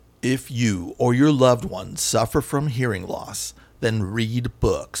If you or your loved ones suffer from hearing loss, then read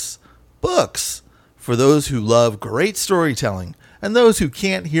books. Books! For those who love great storytelling and those who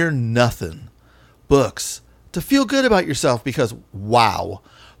can't hear nothing. Books. To feel good about yourself because, wow,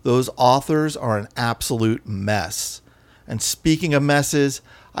 those authors are an absolute mess. And speaking of messes,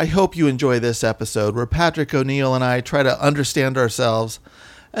 I hope you enjoy this episode where Patrick O'Neill and I try to understand ourselves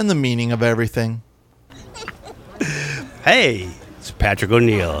and the meaning of everything. Hey, it's Patrick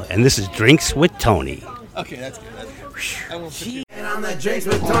O'Neill, and this is Drinks with Tony. Okay, that's good. I won't forget. And on the Drinks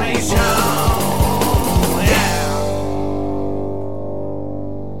with Tony show. Yeah.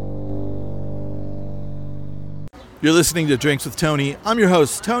 You're listening to Drinks with Tony. I'm your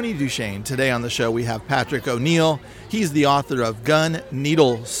host, Tony Duchesne. Today on the show, we have Patrick O'Neill. He's the author of Gun,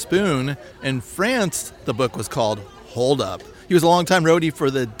 Needle, Spoon. In France, the book was called Hold Up. He was a longtime roadie for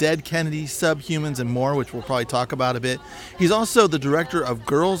the Dead Kennedy, Subhumans, and more, which we'll probably talk about a bit. He's also the director of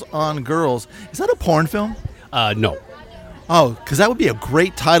Girls on Girls. Is that a porn film? No. Oh, because that would be a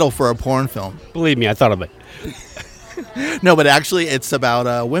great title for a porn film. Believe me, I thought of it. No, but actually it's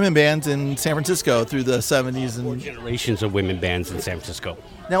about women bands in San Francisco through the 70s. Four generations of women bands in San Francisco.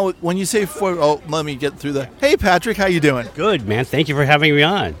 Now, when you say let me get through hey, Patrick, how you doing? Good, man. Thank you for having me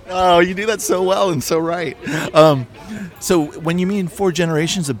on. Oh, you do that so well and so right. So when you mean four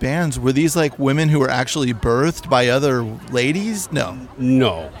generations of bands, were these like women who were actually birthed by other ladies? No,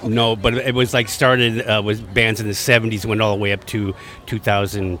 but it was like started with bands in the 70s, went all the way up to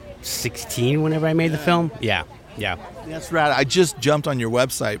 2016 whenever I made the film. Yeah. That's rad. I just jumped on your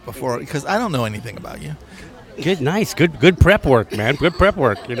website before because I don't know anything about you. Good, nice. Good prep work, man. Good prep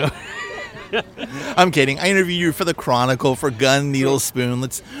work, you know. I'm kidding. I interviewed you for the Chronicle for Gun, Needle, Spoon.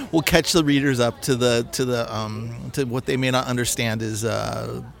 We'll catch the readers up to what they may not understand is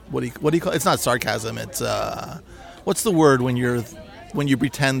what do you call it? It's not sarcasm. It's what's the word when you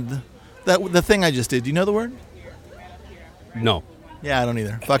pretend that the thing I just did. Do you know the word? No. Yeah, I don't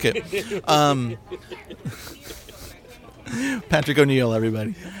either. Fuck it. Patrick O'Neill,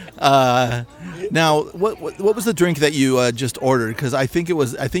 everybody. Now, what was the drink that you just ordered? Because I think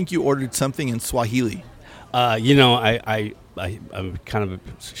you ordered something in Swahili. I'm kind of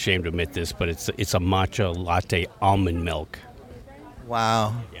ashamed to admit this, but it's a matcha latte almond milk.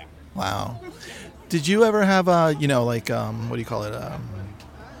 Wow. Yeah. Wow. Did you ever have what do you call it?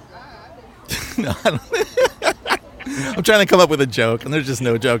 No, I don't. I'm trying to come up with a joke, and there's just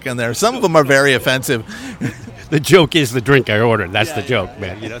no joke in there. Some of them are very offensive. The joke is the drink I ordered. That's the joke,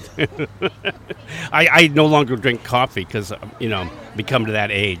 man. You know, I no longer drink coffee because become to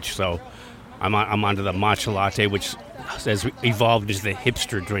that age. So I'm onto the matcha latte, which has evolved as the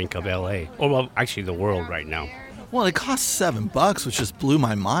hipster drink of LA, or well, actually the world right now. Well, it costs $7, which just blew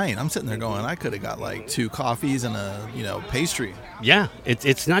my mind. I'm sitting there going, I could have got like 2 coffees and a pastry. Yeah,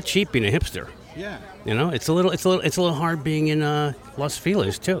 it's not cheap being a hipster. Yeah. You know, it's a little hard being in Los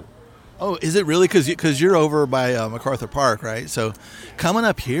Feliz too. Oh, is it really? Because you're over by MacArthur Park, right? So coming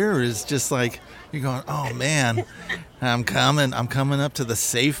up here is just like you're going, oh man, I'm coming up to the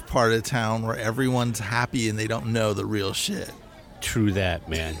safe part of town where everyone's happy and they don't know the real shit. True that,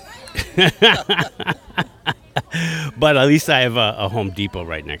 man. But at least I have a Home Depot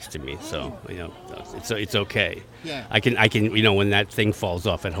right next to me, so it's okay. Yeah. I can when that thing falls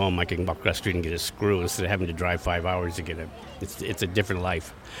off at home, I can walk across the street and get a screw instead of having to drive 5 hours to get it. It's a different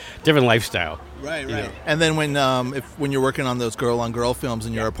lifestyle. Right. You know? And then when you're working on those girl-on-girl films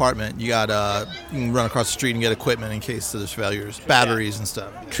in your apartment, you can run across the street and get equipment in case there's failures, batteries and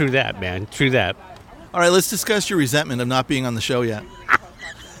stuff. True that, man. True that. All right, let's discuss your resentment of not being on the show yet.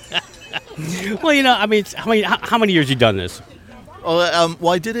 Well, how many years you done this? Well,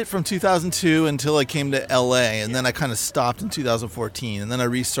 I did it from 2002 until I came to L.A., and then I kind of stopped in 2014, and then I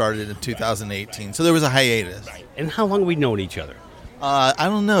restarted in 2018. So there was a hiatus. And how long have we known each other? I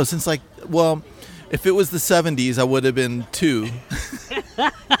don't know. Since if it was the 70s, I would have been 2.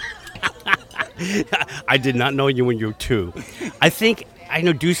 I did not know you when you were 2. I think I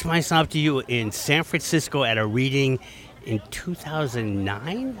introduced myself to you in San Francisco at a reading in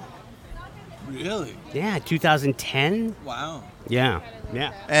 2009. Really? Yeah, 2010. Wow. Yeah.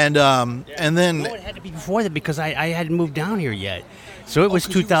 And then... No, it had to be before that because I hadn't moved down here yet. So it was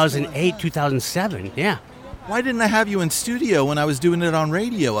 2008, 2007. Yeah. Why didn't I have you in studio when I was doing it on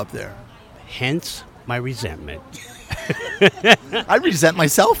radio up there? Hence my resentment. I resent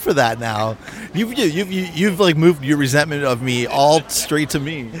myself for that now. You've like moved your resentment of me all straight to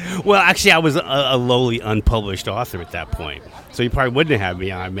me. Well, actually, I was a lowly unpublished author at that point, so you probably wouldn't have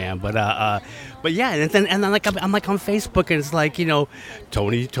me on, man. But yeah, and then I'm like on Facebook, and it's like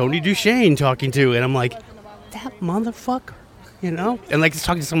Tony Duchesne talking to, and I'm like, that motherfucker. you know? And like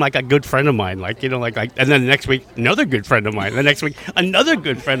talking to some like a good friend of mine, like, you know, like, and then the next week, another good friend of mine. The next week, another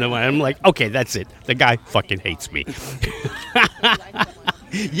good friend of mine. I'm like, okay, that's it. The guy fucking hates me.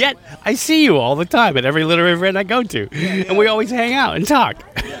 Yet, I see you all the time at every literary event I go to. And we always hang out and talk.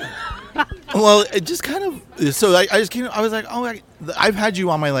 Well, it just kind of. So I just came. I was like, oh, I've had you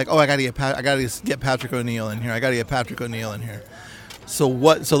on my like. Oh, I gotta get Patrick O'Neill in here. I gotta get Patrick O'Neill in here. So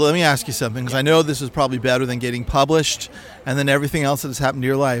what? So let me ask you something, because I know this is probably better than getting published, and then everything else that has happened to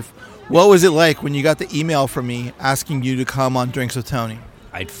your life. What was it like when you got the email from me asking you to come on Drinks with Tony?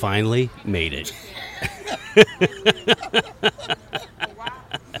 I'd finally made it.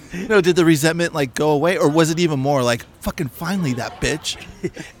 No, did the resentment like go away, or was it even more like fucking finally that bitch?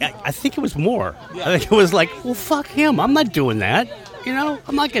 I think it was more. I think it was like, well, fuck him. I'm not doing that. You know,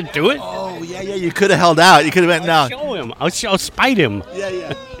 I'm not gonna do it. Oh yeah. You could have held out. You could have went no. Show him. I'll spite him.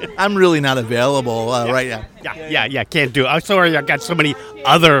 Yeah. I'm really not available right now. Yeah. Can't do it. I'm sorry. I got so many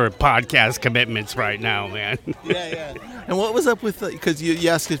other podcast commitments right now, man. Yeah. And what was up with because you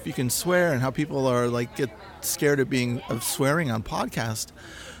asked if you can swear and how people are like get scared of swearing on podcast.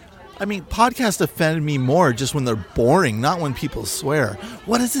 I mean, podcasts offend me more just when they're boring, not when people swear.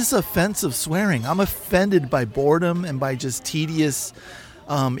 What is this offensive swearing? I'm offended by boredom and by just tedious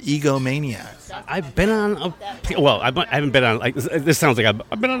egomaniacs. I've been on I haven't been on, like, this sounds like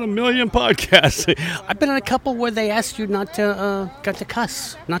I've been on a million podcasts. I've been on a couple where they ask you not to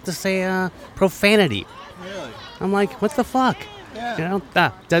cuss, not to say profanity. Really? I'm like, what the fuck? Yeah. You know,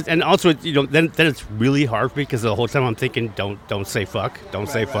 and also, you know, then it's really hard for me because the whole time I'm thinking, don't say fuck,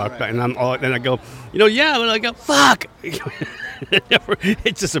 say fuck, right. And I go, you know, yeah, and I go, fuck.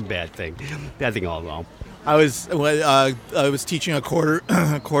 It's just a bad thing all along. I was teaching a quarter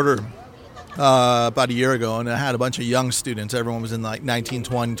about a year ago, and I had a bunch of young students. Everyone was in like 19,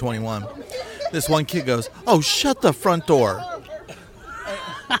 20, 21. This one kid goes, "Oh, shut the front door."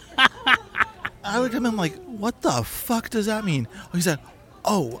 I looked at him, I'm like, what the fuck does that mean? He said,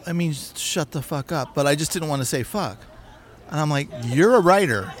 oh, I mean, shut the fuck up. But I just didn't want to say fuck. And I'm like, you're a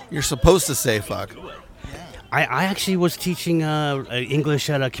writer. You're supposed to say fuck. I actually was teaching English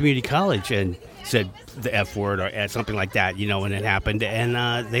at a community college and said the F word or something like that, you know, when it happened.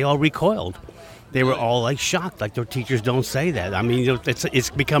 And they all recoiled. They were all like shocked, like their teachers don't say that. I mean, you know, it's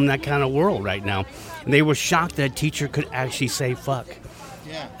become that kind of world right now. And they were shocked that a teacher could actually say fuck.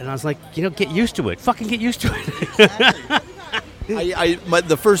 Yeah. And I was like, you know, get used to it. Fucking get used to it.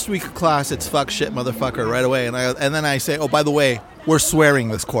 The first week of class, it's fuck, shit, motherfucker right away. And then I say, oh, by the way, we're swearing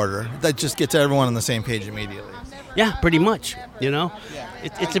this quarter. That just gets everyone on the same page immediately. Yeah, pretty much, you know. Yeah.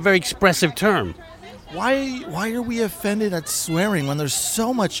 It's a very expressive term. Why are we offended at swearing when there's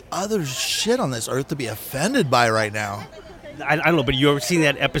so much other shit on this earth to be offended by right now? I don't know, but you ever seen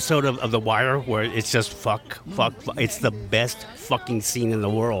that episode of The Wire where it's just fuck? It's the best fucking scene in the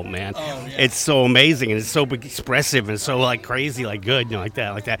world, man. Oh, yeah. It's so amazing, and it's so expressive, and so like crazy, like good, you know, like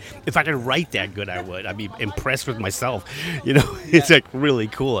that. If I could write that good, I would. I'd be impressed with myself, you know. It's like really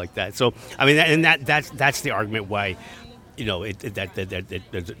cool like that. So I mean, that's the argument why, you know,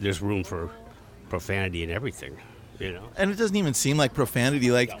 there's room for profanity and everything. You know? And it doesn't even seem like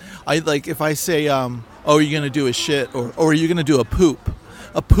profanity. Like if I say, "Oh, you're gonna do a shit," or "Are you gonna do a poop?"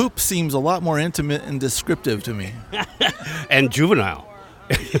 A poop seems a lot more intimate and descriptive to me. And juvenile.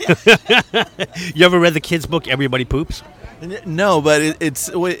 You ever read the kids' book Everybody Poops? No, but it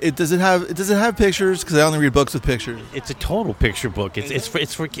does it have pictures? Because I only read books with pictures. It's a total picture book. It's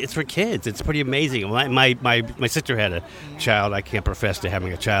for kids. It's pretty amazing. My sister had a child. I can't profess to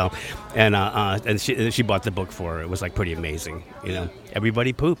having a child, and she bought the book for her. It was like pretty amazing. You know,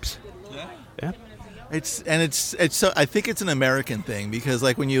 everybody poops. Yeah. It's so I think it's an American thing because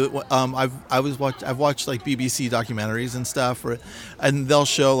like when you I've watched like BBC documentaries and stuff, and they'll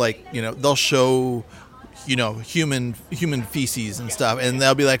show human feces and stuff, and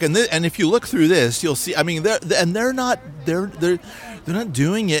they'll be like, and if you look through this, you'll see. I mean, they're not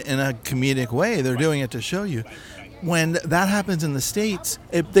doing it in a comedic way. They're doing it to show you. When that happens in the States,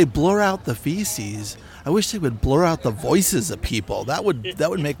 if they blur out the feces, I wish they would blur out the voices of people. That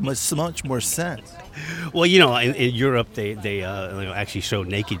would make much more sense. Well, you know, in Europe, they actually show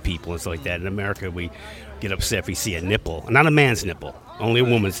naked people and stuff like that. In America, we get upset if we see a nipple, not a man's nipple, only a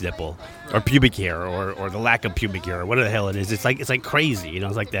woman's nipple, or pubic hair, or the lack of pubic hair, or whatever the hell it is. It's like crazy, you know.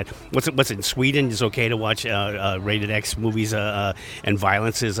 It's like that. What's it in Sweden? It's okay to watch rated X movies, and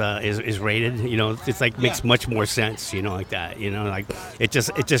violence is rated. You know, it's like makes much more sense. You know, like that. You know, like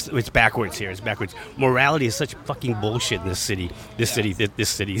it's backwards here. It's backwards. Morality is such fucking bullshit in this city,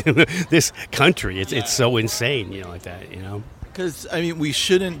 this country. It's so insane. You know, like that. You know. Because, I mean, we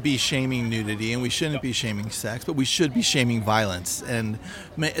shouldn't be shaming nudity and we shouldn't be shaming sex, but we should be shaming violence. And,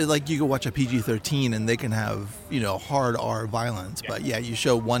 like, you go watch a PG-13 and they can have, hard R violence. But, yeah, you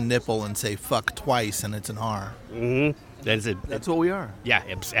show one nipple and say fuck twice and it's an R. Mm-hmm. That's what we are. Yeah,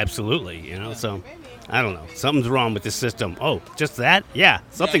 absolutely. So I don't know. Something's wrong with this system. Oh, just that? Yeah,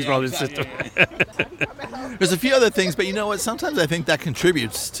 something's wrong with the system. There's a few other things, but you know what? Sometimes I think that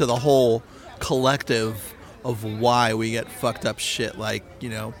contributes to the whole collective of why we get fucked up shit like,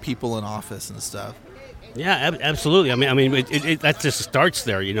 people in office and stuff. Yeah, absolutely. I mean, that just starts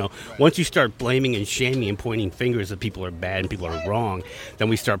there. Once you start blaming and shaming and pointing fingers that people are bad and people are wrong, then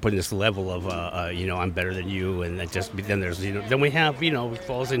we start putting this level of, I'm better than you, and then there's, then we have, it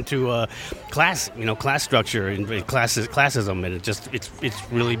falls into class structure and classism, and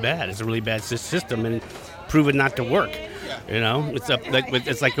it's really bad. It's a really bad system, and proven not to work. It's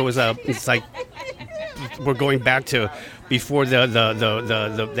like we're going back to before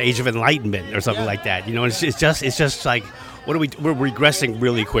the age of enlightenment or something like that. It's just like we're regressing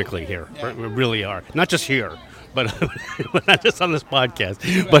really quickly here. We really are. Not just here, but not just on this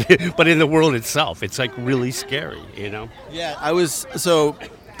podcast, but in the world itself. It's like really scary. Yeah,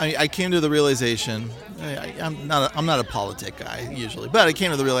 I came to the realization. I'm not a politic guy usually, but I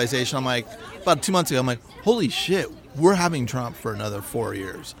came to the realization. I'm like, about 2 months ago, I'm like, holy shit, we're having Trump for another 4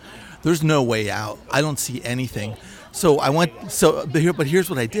 years. There's no way out. I don't see anything. But here's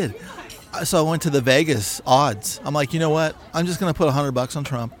what I did. So I went to the Vegas odds. I'm like, you know what? I'm just going to put $100 on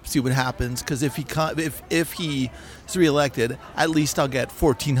Trump, see what happens. Because if he's reelected, at least I'll get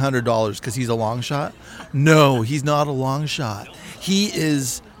 $1,400 because he's a long shot. No, he's not a long shot.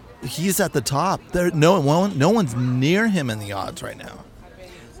 He's at the top. No one's near him in the odds right now.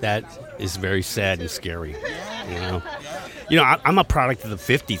 That is very sad and scary. I'm a product of the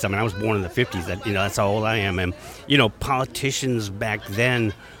 50s. I mean, I was born in the 50s. That's how old I am. And, politicians back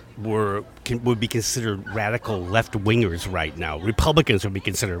then would be considered radical left-wingers right now. Republicans would be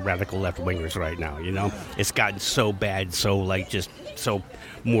considered radical left-wingers right now, It's gotten so bad, just so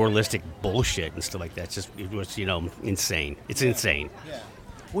moralistic bullshit and stuff like that. It was, insane. It's insane. Yeah.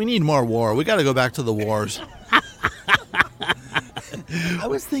 We need more war. We got to go back to the wars. I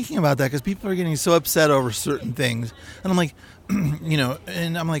was thinking about that because people are getting so upset over certain things. And I'm like,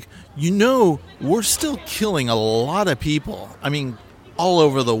 we're still killing a lot of people. I mean, all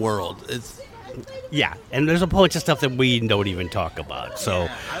over the world. Yeah, and there's a bunch of stuff that we don't even talk about. So,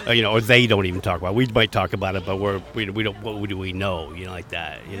 or they don't even talk about. We might talk about it, but we don't. What do we know? Like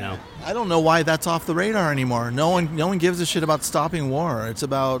that. I don't know why that's off the radar anymore. No one gives a shit about stopping war. It's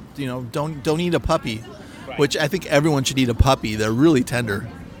about don't eat a puppy, right. Which I think everyone should eat a puppy. They're really tender.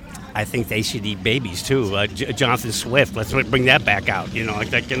 I think they should eat babies too. Jonathan Swift, let's bring that back out.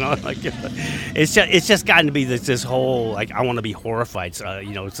 It's just gotten to be this whole I want to be horrified.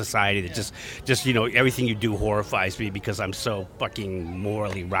 Society that just everything you do horrifies me because I'm so fucking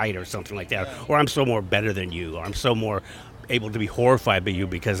morally right or something like that, or I'm so more better than you, or I'm so more able to be horrified by you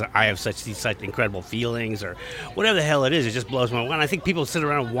because I have such incredible feelings or whatever the hell it is. It just blows my mind. I think people sit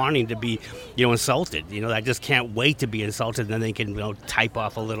around wanting to be, insulted. I just can't wait to be insulted, and then they can, type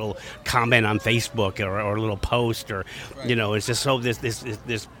off a little comment on Facebook or a little post or, it's just so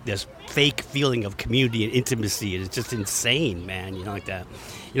this fake feeling of community and intimacy. And it's just insane, man. Like that.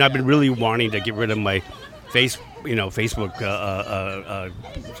 I've been really wanting to get rid of my Facebook,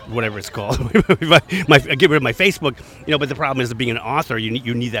 whatever it's called. Get rid of my Facebook, but the problem is that being an author,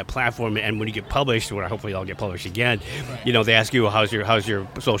 you need that platform, and when you get published, or hopefully I'll get published again, they ask you, how's your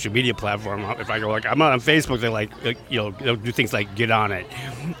social media platform? If I go I'm not on Facebook, they're like, they'll do things like get on it,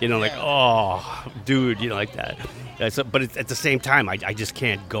 like, oh, dude, like that. But at the same time, I just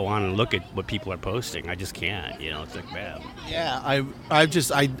can't go on and look at what people are posting. I just can't, it's like, man. Yeah, I've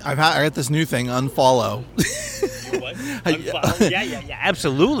got this new thing, unfollow. What? Unfollow? Yeah,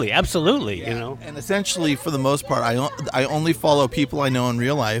 absolutely, yeah. And essentially, for the most part, I only follow people I know in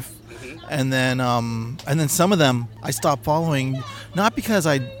real life, and then some of them I stop following, not because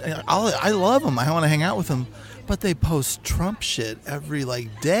I love them, I want to hang out with them. But they post Trump shit every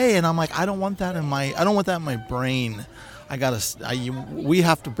day, and I'm like, I don't want that in my brain. We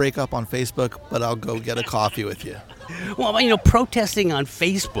have to break up on Facebook, but I'll go get a coffee with you. Well, protesting on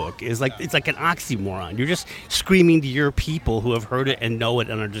Facebook is it's like an oxymoron. You're just screaming to your people who have heard it and know it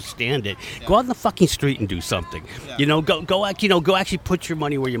and understand it. Yeah. Go out in the fucking street and do something. Yeah. Go actually put your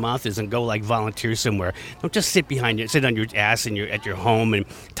money where your mouth is and go volunteer somewhere. Don't just sit on your ass at your home and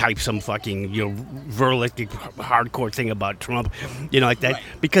type some fucking virulent hardcore thing about Trump, like that, right.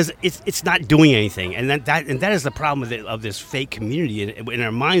 Because it's not doing anything, and that is the problem of this fake community. In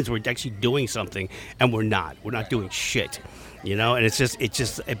our minds, we're actually doing something, and we're not. We're not doing shit. You know, and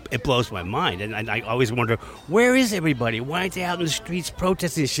it blows my mind, and I always wonder, where is everybody? Why aren't they out in the streets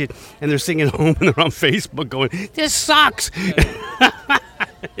protesting shit? And they're sitting at home and they're on Facebook going, "This sucks."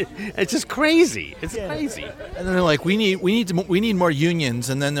 It's just crazy. It's crazy. And then they're like, we need more unions.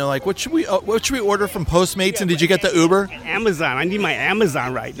 And then they're like, what should we order from Postmates? And did you get the Uber? Amazon. I need my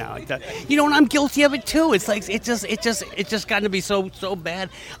Amazon right now. You know, and I'm guilty of it too. It's like it just gotten to be so bad.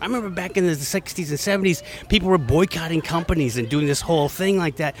 I remember back in the 60s and 70s, people were boycotting companies and doing this whole thing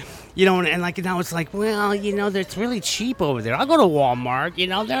like that. You know, and like now it's like, well, you know, it's really cheap over there. I'll go to Walmart. You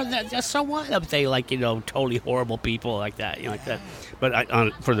know, they're so what if they like, you know, totally horrible people like that, you know, like that.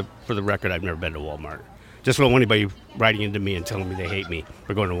 But for the record, I've never been to Walmart. Just don't want anybody writing into me and telling me they hate me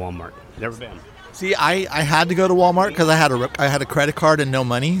for going to Walmart. Never been. See, I had to go to Walmart because I had a credit card and no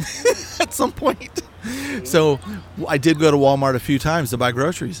money at some point. So I did go to Walmart a few times to buy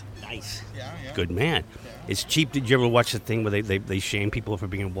groceries. Nice. Yeah. Good man. It's cheap. Did you ever watch the thing where they shame people for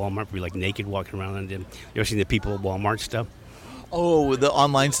being in Walmart, for like naked walking around? And you ever seen the people at Walmart stuff? Oh, the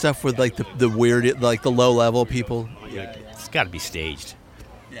online stuff with like the weird, like the low level people. Yeah, it's got to be staged.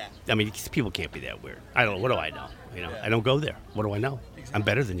 Yeah. I mean, people can't be that weird. I don't know. What do I know? You know, I don't go there. What do I know? Exactly. I'm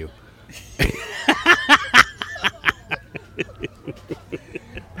better than you.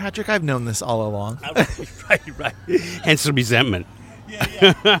 Patrick, I've known this all along. Right. Hence the resentment.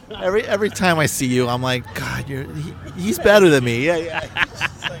 Yeah. Every time I see you, I'm like, God, he's better than me. Yeah.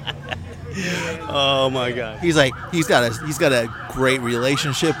 Oh my God. He's like, he's got a great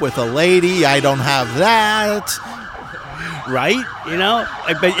relationship with a lady. I don't have that. Right? You know,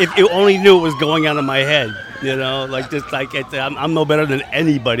 but if you only knew what was going on in my head, you know, like just like I'm no better than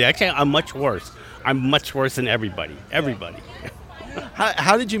anybody. Actually, I'm much worse. I'm much worse than everybody.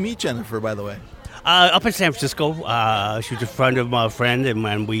 How did you meet Jennifer, by the way? Up in San Francisco. She was a friend of my friend,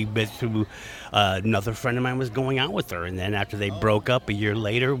 and we met through another friend of mine was going out with her. And then after they broke up a year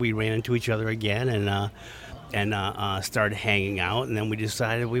later, we ran into each other again and started hanging out. And then we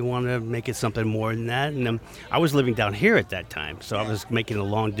decided we wanted to make it something more than that. And I was living down here at that time, so I was making a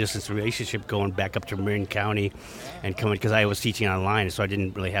long-distance relationship going back up to Marin County and coming because I was teaching online, so I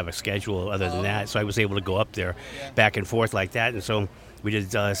didn't really have a schedule other than that. So I was able to go up there back and forth like that. And so we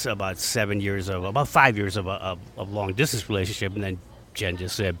did about 5 years of a long-distance relationship, and then Jen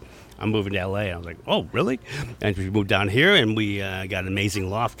just said, I'm moving to L.A. I was like, oh, really? And we moved down here, and we got an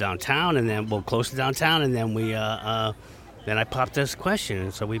amazing loft downtown, and then, close to downtown, and then then I popped this question,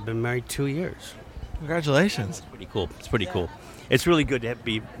 and so we've been married 2 years. Congratulations. It's pretty cool. It's really good to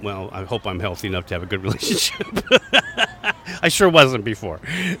I hope I'm healthy enough to have a good relationship. I sure wasn't before.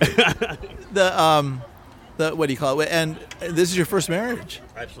 What do you call it? And this is your first marriage.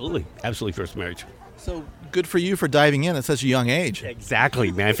 Absolutely first marriage. So good for you for diving in at such a young age.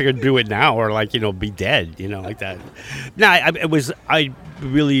 Exactly, man. I figured do it now or be dead, like that. No, I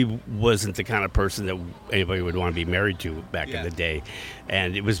really wasn't the kind of person that anybody would want to be married to back in the day.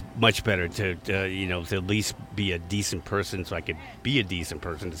 And it was much better to at least be a decent person so I could be a decent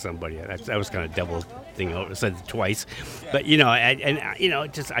person to somebody. That was kind of double thing. I said it twice. But,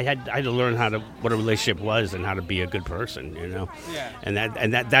 I had to learn what a relationship was and how to be a good person, Yeah.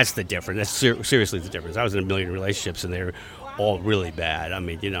 And that's the difference. That's seriously the difference. I was in a million relationships and they're all really bad. I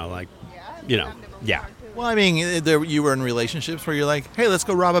mean, yeah. Well, I mean, you were in relationships where you're like, hey, let's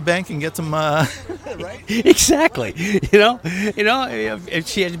go rob a bank and get some, right? Exactly. If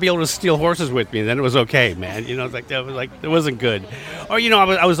she had to be able to steal horses with me, then it was okay, man. It wasn't good. Or,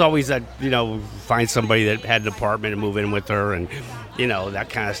 I was always find somebody that had an apartment and move in with her and, that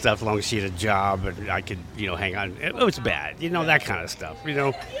kind of stuff, as long as she had a job and I could, hang on. It was bad, that kind of stuff,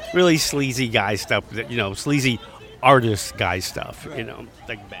 really sleazy guy stuff, sleazy artist guy stuff,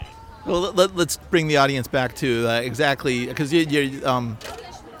 like bad. Well, let's bring the audience back to exactly, because you're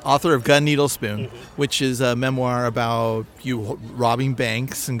author of Gun Needle Spoon, which is a memoir about you robbing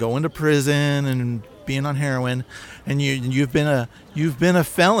banks and going to prison and being on heroin, and you've been a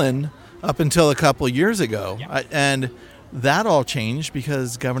felon up until a couple of years ago, and that all changed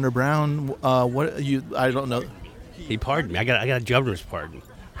because Governor Brown, I don't know, he pardoned me. I got a governor's pardon.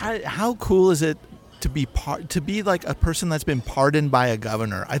 How cool is it to be like a person that's been pardoned by a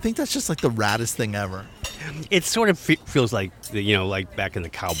governor? I think that's just like the raddest thing ever. It sort of feels like, like back in the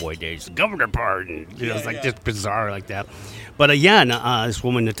cowboy days, governor pardon. It's like just bizarre like that. But this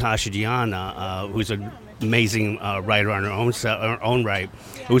woman, Natasha Dion, who's an amazing writer on her own right,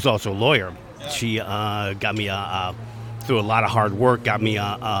 who's also a lawyer, she got me through a lot of hard work, got me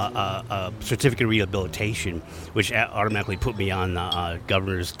a certificate of rehabilitation, which automatically put me on the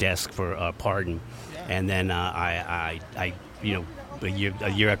governor's desk for pardon. And then I a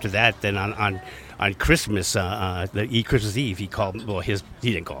year after that, then on Christmas, Christmas Eve, he called. Well, he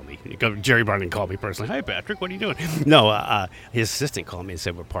didn't call me. Jerry Barr didn't call me personally. Hi, Patrick, what are you doing? No, his assistant called me and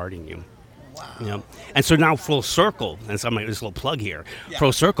said, "We're partying you." Wow. You know? And so now full circle, and so I'm going to this little plug here. Yeah.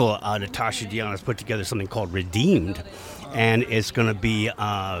 Full circle, Natasha Dion has put together something called Redeemed. And it's going to be,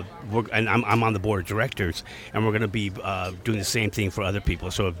 and I'm on the board of directors, and we're going to be doing the same thing for other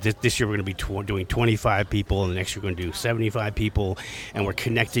people. So this year we're going to be doing 25 people, and the next year we're going to do 75 people, and we're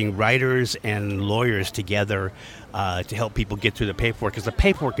connecting writers and lawyers together to help people get through the paperwork, because the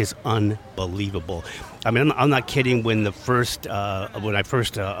paperwork is unbelievable. I mean, I'm not kidding. When I first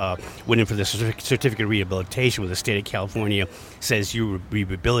went in for the certificate of rehabilitation, where the state of California says you were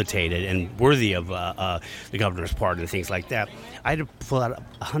rehabilitated and worthy of the governor's pardon and things like that, I had to fill out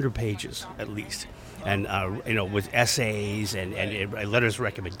 100 pages at least. And with essays and letters of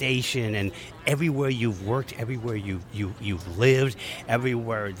recommendation, and everywhere you've worked, everywhere you've lived,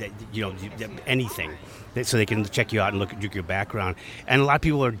 everywhere that anything, so they can check you out and look at your background. And a lot of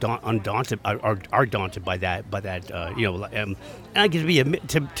people are daunted by that. And I get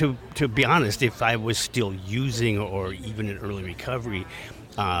to be honest, if I was still using or even in early recovery,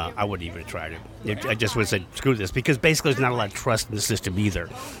 I wouldn't even try it. I just would have said, screw this, because basically there's not a lot of trust in the system either,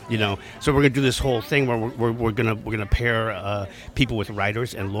 So we're going to do this whole thing where we're going to pair people with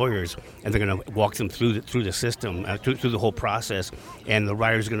writers and lawyers, and they're going to walk them through the system, through the whole process, and the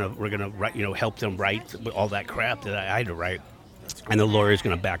writers we're going to write, help them write all that crap that I had to write. And the lawyer's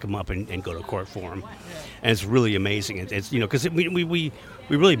going to back them up and go to court for them. And it's really amazing. It's because we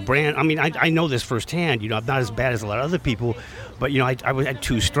really brand. I mean, I know this firsthand. I'm not as bad as a lot of other people, but I had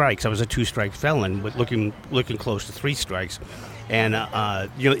 2 strikes. I was a 2-strike felon, with looking close to 3 strikes. And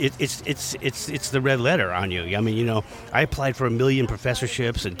it's the red letter on you. I mean, I applied for 1 million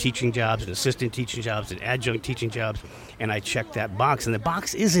professorships and teaching jobs and assistant teaching jobs and adjunct teaching jobs, and I checked that box. And the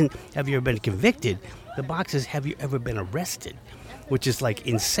box isn't, have you ever been convicted? The box is, have you ever been arrested? Which is like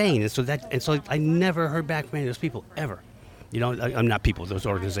insane. And so I never heard back from any of those people ever. I'm not people, those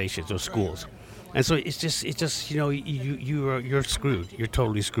organizations, those schools. And so it's just you're screwed. You're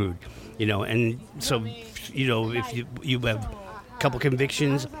totally screwed. And so if you have a couple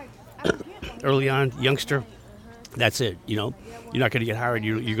convictions early on, youngster, that's it. You're not going to get hired.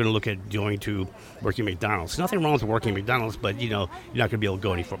 You're going to look at going to working at McDonald's. Nothing wrong with working at McDonald's, but you're not going to be able to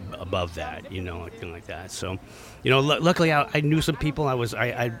go any above that. Anything like that. So, luckily I knew some people.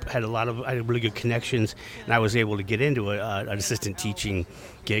 I had really good connections, and I was able to get into an assistant teaching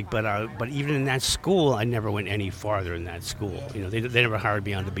gig. But even in that school, I never went any farther in that school. They never hired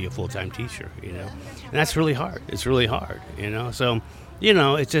me on to be a full-time teacher. And that's really hard. It's really hard. So.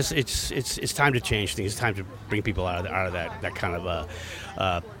 It's time to change things. It's time to bring people out of that kind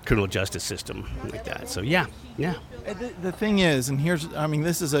of criminal justice system like that. So yeah. The thing is, and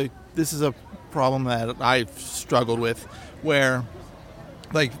this is a problem that I've struggled with, where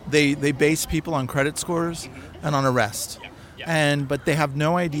like they base people on credit scores and on arrest. Yeah. But they have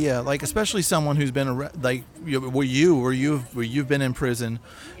no idea, like especially someone who's been where you've been in prison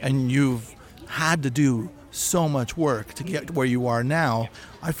and you've had to do so much work to get where you are now.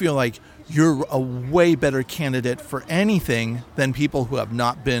 I feel like you're a way better candidate for anything than people who have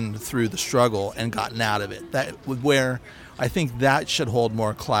not been through the struggle and gotten out of it. Where I think that should hold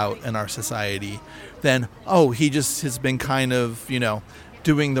more clout in our society than, he just has been kind of,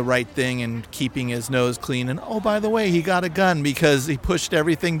 doing the right thing and keeping his nose clean. And, by the way, he got a gun because he pushed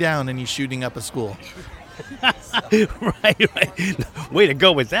everything down and he's shooting up a school. right. Way to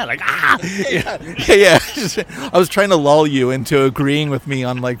go with that. Like, Yeah. I was trying to lull you into agreeing with me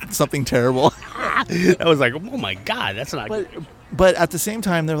on like something terrible. I was like, oh my God, that's not. But at the same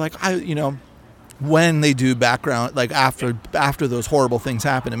time, they're like, when they do background, like after those horrible things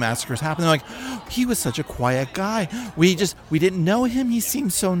happen and massacres happen, they're like, he was such a quiet guy. We didn't know him. He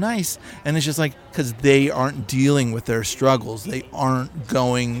seemed so nice. And it's just like, because they aren't dealing with their struggles. They aren't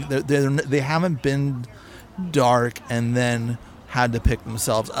going. They haven't been dark and then had to pick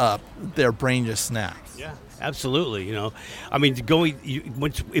themselves up. Their brain just snaps. Yeah, absolutely. I mean,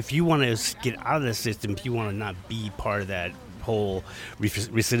 if you want to get out of the system, if you want to not be part of that whole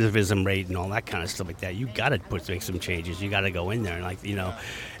recidivism rate and all that kind of stuff like that, you got to make some changes. You got to go in there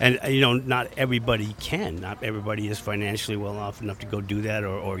and not everybody can. Not everybody is financially well off enough to go do that,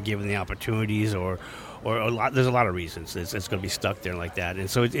 or given the opportunities, or a lot. There's a lot of reasons it's going to be stuck there like that. And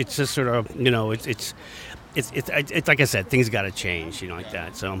so it's just sort of it's like I said, things got to change, like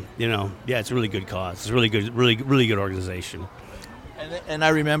that. So it's a really good cause. It's a really good organization. And I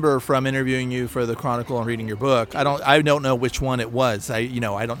remember from interviewing you for the Chronicle and reading your book, I don't know which one it was. I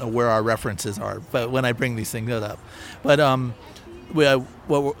don't know where our references are, but when I bring these things up, but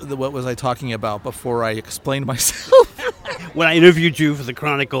what was I talking about before I explained myself? When I interviewed you for the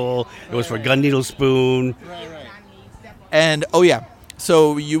Chronicle, it was for Gun Needle Spoon. And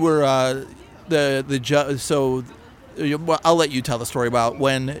so you were the judge. So I'll let you tell the story about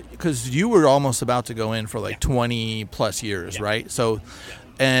because you were almost about to go in for like 20 plus years, right? So,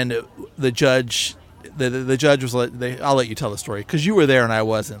 and the judge. The judge was I'll let you tell the story because you were there and I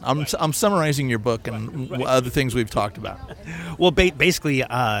wasn't. I'm summarizing your book and other things we've talked about. Well, basically,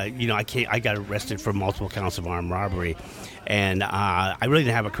 I got arrested for multiple counts of armed robbery, and I really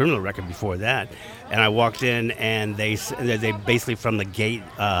didn't have a criminal record before that. And I walked in, and they basically from the gate,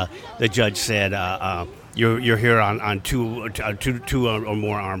 the judge said, "You're here on two or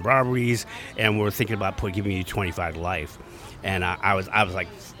more armed robberies, and we're thinking about giving you 25 to life." And I was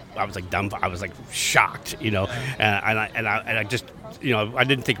dumb. I was like shocked, and I just, I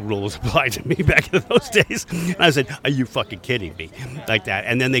didn't think rules applied to me back in those days. And I said, "Are you fucking kidding me?" Like that.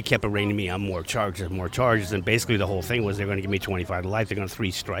 And then they kept arraigning me on more charges. And basically the whole thing was they're going to give me 25 to life. They're going to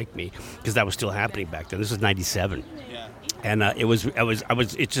 3-strike me because that was still happening back then. This was '97. And it's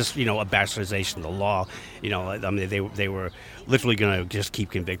just, a bastardization of the law. I mean, they were literally going to just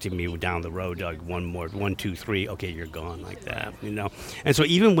keep convicting me down the road. Like 1, 2, 3, okay, you're gone, like that, And so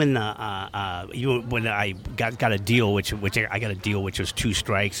even when I got a deal, which I got a deal, which was 2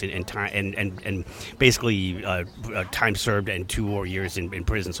 strikes and time and basically time served and 2 more years in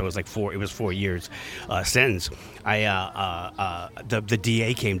prison. So it was like 4 years sentence. The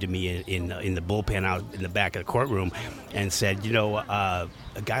DA came to me in the bullpen out in the back of the courtroom and said,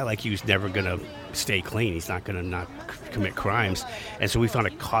 a guy like you is never going to stay clean. He's not going to not commit crimes. And so we found a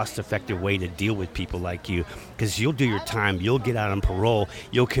cost-effective way to deal with people like you, because you'll do your time, you'll get out on parole,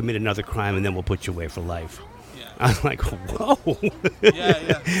 you'll commit another crime, and then we'll put you away for life. I was like, whoa.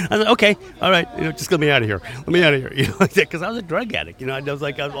 I was like, okay, all right, just let me out of here. Let me out of here, like that, because I was a drug addict. I was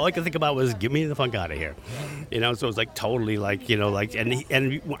like, all I could think about was get me the fuck out of here. So it was like totally like,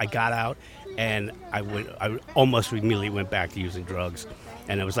 and I got out, and I almost immediately went back to using drugs.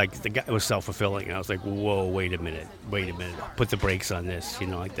 And it was like it was self-fulfilling. And I was like, whoa, wait a minute, put the brakes on this,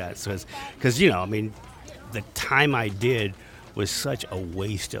 like that. Because the time I did was such a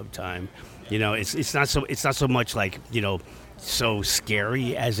waste of time. It's not so much like so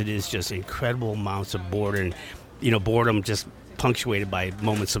scary as it is just incredible amounts of boredom. Boredom just punctuated by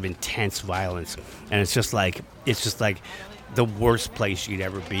moments of intense violence, and it's just like the worst place you'd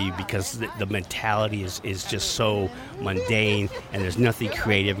ever be, because the mentality is just so mundane, and there's nothing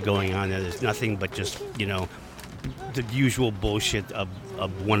creative going on there. There's nothing but just the usual bullshit of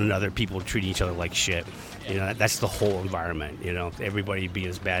one another, people treating each other like shit. That's the whole environment. Everybody being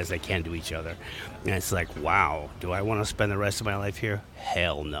as bad as they can to each other, and it's like, wow, do I want to spend the rest of my life here?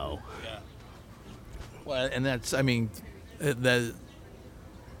 Hell no. Yeah. Well, and that's,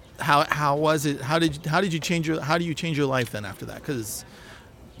 how was it? How did you change your life then after that? Because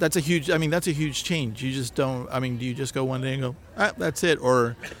that's a huge change. You just don't. Do you just go one day and go, that's it,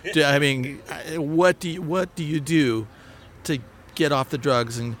 or what do you do to get off the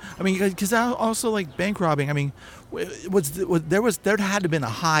drugs? And because also like bank robbing. There had to have been a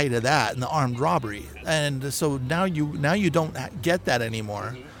high to that in the armed robbery, and so now you don't get that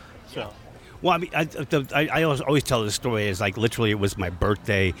anymore. So. Well, I always tell the story as like literally it was my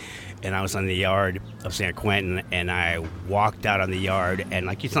birthday, and I was on the yard of San Quentin, and I walked out on the yard, and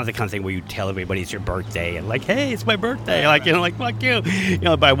like it's not the kind of thing where you tell everybody it's your birthday and like, hey, it's my birthday, like like fuck you,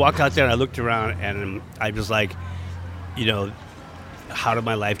 But I walked out there and I looked around, and I was like, how did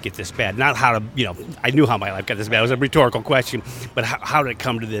my life get this bad? Not how to, I knew how my life got this bad. It was a rhetorical question, but how did it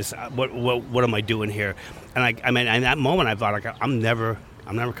come to this? What am I doing here? And in that moment I thought, like, I'm never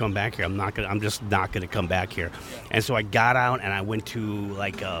coming back here. I'm just not gonna come back here. And so I got out and I went to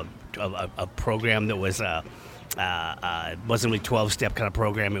like a program that was wasn't really 12-step kind of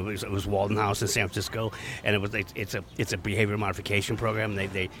program. It was Walden House in San Francisco, and it's a behavior modification program.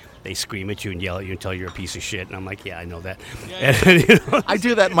 They scream at you and yell at you and tell you're a piece of shit. And I'm like, yeah, I know that. And, I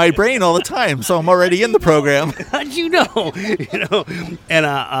do that in my brain all the time, so I'm already in the program. How'd you know? And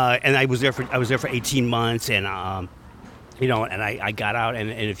I was there for 18 months, and. And I got out, and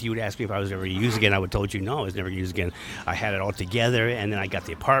if you would ask me if I was ever going to use again, I would have told you no, I was never going to use again. I had it all together, and then I got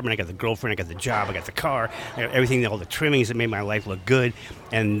the apartment, I got the girlfriend, I got the job, I got the car, everything, all the trimmings that made my life look good,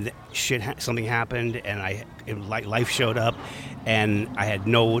 and something happened, and life showed up, and I had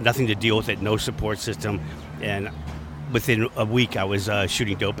nothing to deal with it, no support system, and within a week I was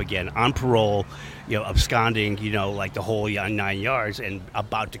shooting dope again on parole, absconding, like the whole 9 yards, and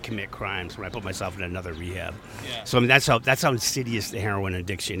about to commit crimes when I put myself in another rehab. Yeah. So I mean, that's how insidious the heroin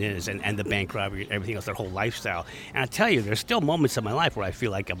addiction is, and the bank robbery and everything else, their whole lifestyle. And I tell you, there's still moments in my life where I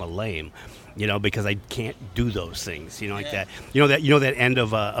feel like I'm a lame, because I can't do those things, like that. That end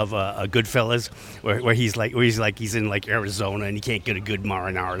of a Goodfellas where he's in like Arizona and he can't get a good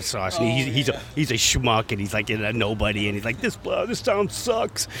marinara sauce. And he's a schmuck and he's like a nobody and he's like this town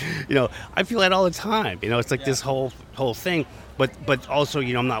sucks. I feel that all the time. It's like this whole thing. But also,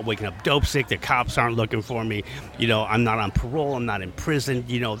 I'm not waking up dope sick. The cops aren't looking for me. I'm not on parole. I'm not in prison.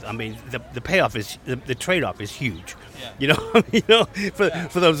 I mean, the payoff is the trade-off is huge. Yeah.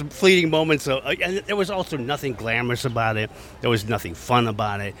 For those fleeting moments. And there was also nothing glamorous about it. There was nothing fun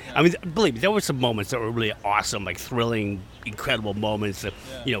about it. I mean, believe me, there were some moments that were really awesome, like thrilling, incredible moments.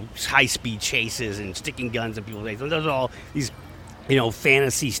 High-speed chases and sticking guns in people's faces. Those are all these,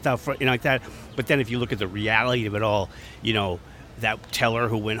 fantasy stuff, like that. But then if you look at the reality of it all, that teller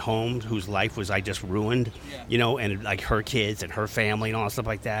who went home, whose life was I just ruined, and like her kids and her family and all that stuff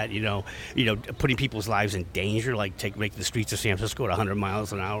like that, putting people's lives in danger, like make the streets of San Francisco at 100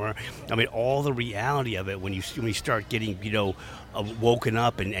 miles an hour. I mean, all the reality of it when you start getting, woken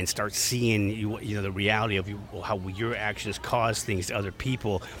up and start seeing, the reality of how your actions cause things to other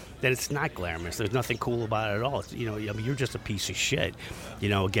people, then it's not glamorous. There's nothing cool about it at all. You're just a piece of shit,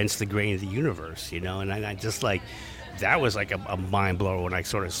 against the grain of the universe, and I just like, that was like a mind blower when I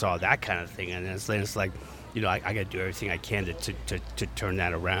sort of saw that kind of thing, and then it's like, I got to do everything I can to turn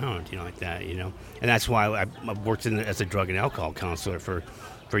that around, like that, and that's why I worked as a drug and alcohol counselor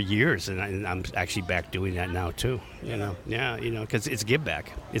for years, and I'm actually back doing that now too, because it's give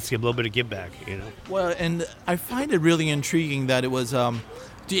back. It's a little bit of give back, Well, and I find it really intriguing that it was.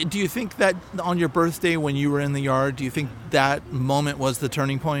 Do you think that on your birthday when you were in the yard, do you think that moment was the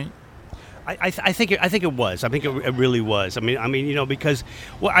turning point? I think it was. I think it really was. I mean, because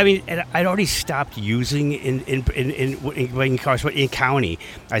I'd already stopped using in cars in county.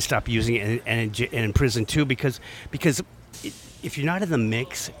 I stopped using it and in prison too because if you're not in the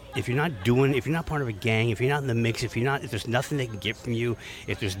mix, if you're not part of a gang, if you're not in the mix, if there's nothing they can get from you,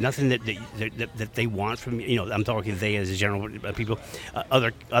 if there's nothing that they want from you, I'm talking they as a general people,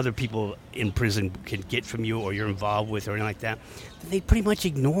 other people in prison can get from you or you're involved with or anything like that, then they pretty much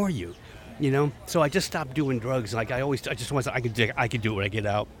ignore you. So I just stopped doing drugs. Like I just want to, I could do it when I get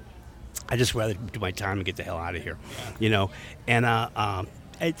out. I just rather do my time and get the hell out of here, And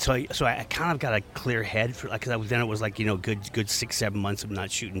so I kind of got a clear head because then it was like good 6-7 months of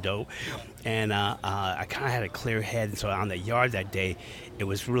not shooting dope, and I kind of had a clear head. And so on the yard that day, it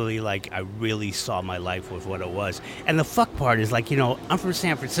was really like I really saw my life with what it was. And the fuck part is like I'm from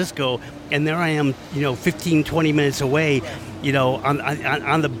San Francisco, and there I am 15-20 minutes away,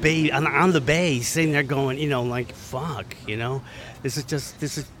 on the bay, sitting there going like fuck, this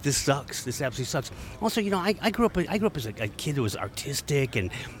sucks. This absolutely sucks. Also, I grew up as a kid who was artistic and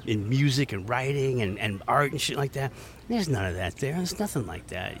in music and writing and art and shit like that. There's none of that there. There's nothing like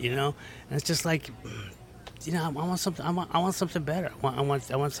that, And it's just like, I want something. I want something better. I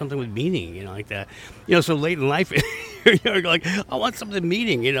want something with meaning, like that. So late in life, you're like, I want something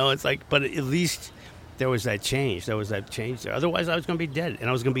meaning, It's like, but at least there was that change. There. Otherwise, I was going to be dead, and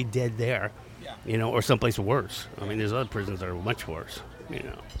I was going to be dead there. Or someplace worse. I mean, there's other prisons that are much worse,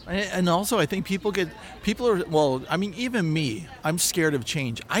 And also, I think people are, well, I mean, even me, I'm scared of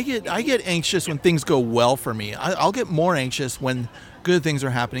change. I get anxious when things go well for me. I'll get more anxious when good things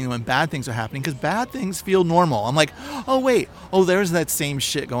are happening than when bad things are happening, because bad things feel normal. I'm like, there's that same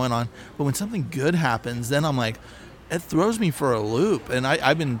shit going on. But when something good happens, then I'm like, it throws me for a loop. And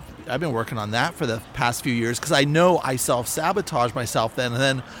I've been working on that for the past few years, because I know I self-sabotage myself then, and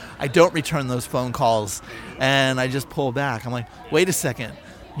then I don't return those phone calls, and I just pull back. I'm like, wait a second,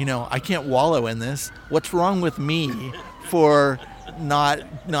 I can't wallow in this. What's wrong with me for not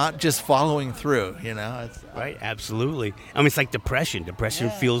just following through, Right, absolutely. I mean, it's like depression. Depression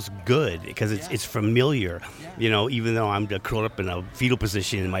feels good because it's familiar, even though I'm curled up in a fetal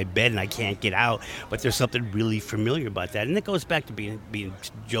position in my bed and I can't get out, but there's something really familiar about that. And it goes back to being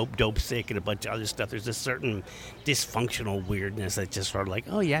dope sick and a bunch of other stuff. There's a certain dysfunctional weirdness that just sort of like,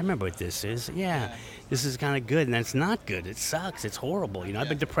 oh yeah, I remember what this is. Yeah, this is kind of good, and that's not good. It sucks. It's horrible. I've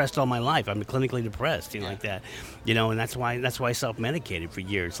been depressed all my life. I'm clinically depressed, like that, and that's why I self-medicated for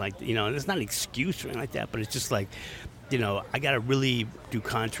years. Like, and it's not an excuse or anything like that, but it's just like, I got to really do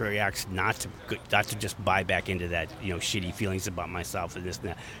contrary acts not to just buy back into that, shitty feelings about myself and this and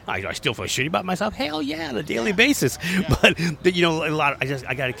that. I still feel shitty about myself. Hell yeah, on a daily basis. But a lot.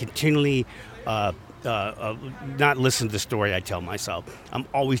 I got to continually not listen to the story I tell myself. I'm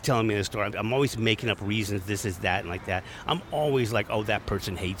always telling me the story. I'm always making up reasons, this is that and like that. I'm always like, oh, that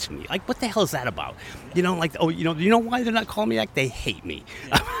person hates me. Like, what the hell is that about? You know, like, oh, you know why they're not calling me that? They hate me.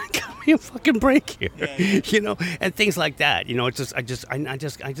 Yeah. Give me a fucking break here. Yeah. You know, and things like that. You know, it's just I just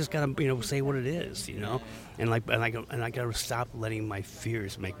gotta, you know, say what it is. You know. And I gotta stop letting my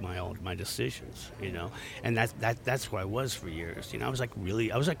fears make my decisions, you know. And that's where I was for years, you know. I was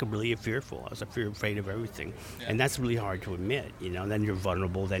really fearful. I was afraid of everything, and that's really hard to admit, you know. And then you're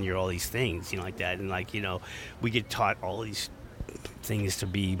vulnerable, then you're all these things, you know, like that. And like, you know, we get taught all these things to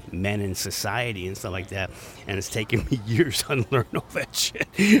be men in society and stuff like that, and it's taken me years to unlearn all that shit.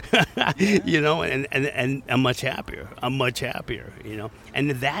 You know, and I'm much happier, you know. And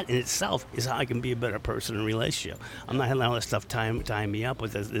that in itself is how I can be a better person in a relationship. I'm not having all this stuff tying me up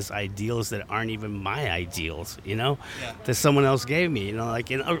with this ideals that aren't even my ideals, you know, that someone else gave me, you know, like,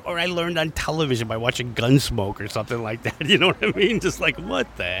 you know, or I learned on television by watching Gunsmoke or something like that, you know what I mean? Just like,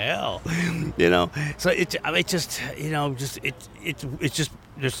 what the hell, you know? So it just, you know, it's just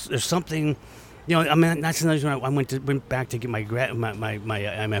there's something, you know. I mean, that's another reason I went back to get my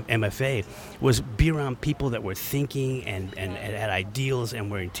MFA, was be around people that were thinking and had ideals and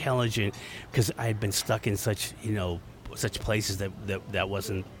were intelligent, because I had been stuck in such places that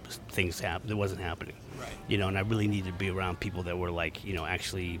wasn't happening. Right. You know, and I really needed to be around people that were like, you know,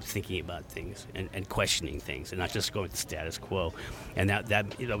 actually thinking about things and questioning things and not just going with the status quo. And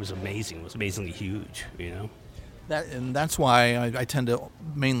that you know, was amazing. It was amazingly huge, you know. And that's why I tend to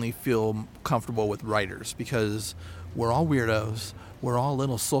mainly feel comfortable with writers, because we're all weirdos. We're all a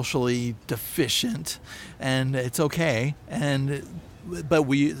little socially deficient, and it's okay. But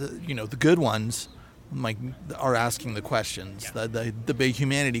we, you know, the good ones, like, are asking the questions, the big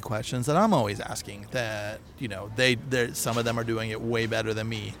humanity questions that I'm always asking. That, you know, some of them are doing it way better than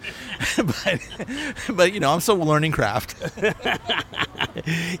me, but you know, I'm still learning craft.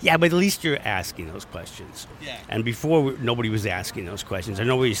 Yeah, but at least you're asking those questions. Yeah. And before, nobody was asking those questions, and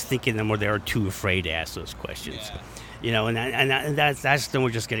nobody was thinking them, or they were too afraid to ask those questions. Yeah. You know, and that's then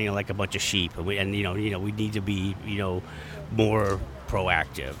we're just getting like a bunch of sheep, and we need to be, you know, more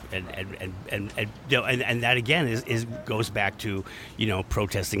proactive, and that again is goes back to, you know,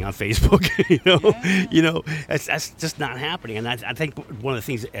 protesting on Facebook. You know, that's just not happening. And I think one of the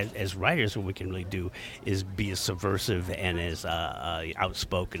things as writers, what we can really do is be as subversive and as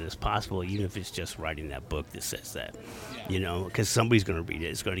outspoken as possible, even if it's just writing that book that says that. You know, because somebody's going to read it.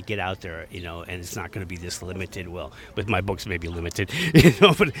 It's going to get out there, you know, and it's not going to be this limited. Well, with my books, maybe limited, you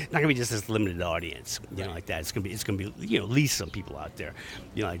know, but not going to be just this limited audience, you know, like that. It's going to be, you know, at least some people out there,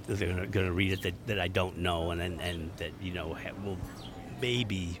 you know, like, they're going to read it that I don't know, and that, you know, will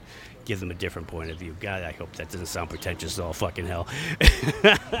maybe give them a different point of view. God, I hope that doesn't sound pretentious as all fucking hell.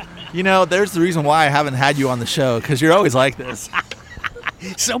 You know, there's the reason why I haven't had you on the show, because you're always like this.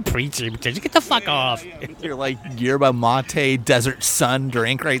 So preachy, pretentious. Get the fuck off. You're like yerba mate desert sun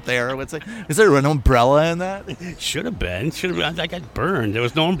drink right there. Is there an umbrella in that? Should have been. I got burned. There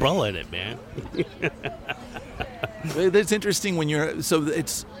was no umbrella in it, man. It's interesting when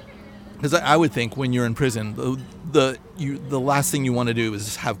it's because I would think when you're in prison, the last thing you want to do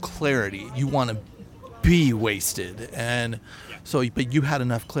is have clarity. You want to be wasted, and so, but you had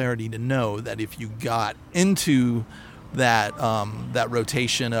enough clarity to know that if you got into that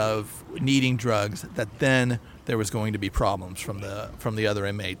rotation of needing drugs, that then there was going to be problems from the other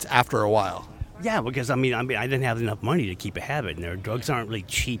inmates after a while. Yeah, because I mean, I didn't have enough money to keep a habit, and their drugs aren't really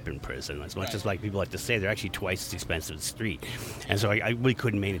cheap in prison. As much as like people like to say, they're actually twice as expensive as the street. And so I really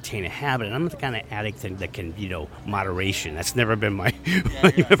couldn't maintain a habit. And I'm the kind of addict that can, you know, moderation. That's never been my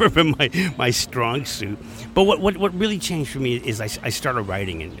strong suit. But what really changed for me is I started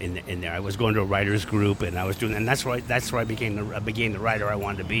writing in there. I was going to a writers group, and I was doing, and that's where I became the writer I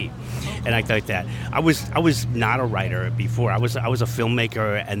wanted to be. And I thought that I was not a writer before. I was a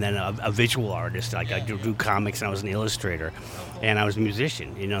filmmaker and then a visual artist. Like, I drew comics, and I was an illustrator, and I was a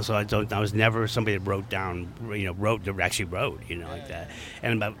musician, you know. So I was never somebody that wrote, you know, you know, like that.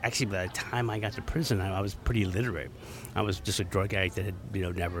 And by the time I got to prison, I was pretty illiterate. I was just a drug addict that had, you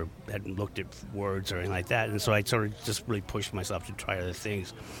know, never hadn't looked at words or anything like that. And so I sort of just really pushed myself to try other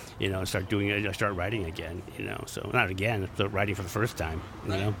things, you know, and start doing it. I started writing again, you know. So not again, but writing for the first time, you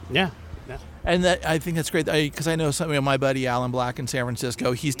know. Yeah. And that, I think that's great because I know some of my buddy Alan Black in San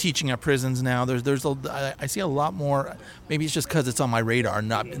Francisco. He's teaching at prisons now. I see a lot more. Maybe it's just because it's on my radar.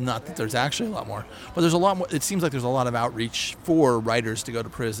 Not that there's actually a lot more, but there's a lot more. It seems like there's a lot of outreach for writers to go to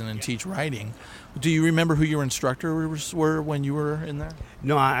prison and teach writing. Do you remember who your instructors were when you were in there?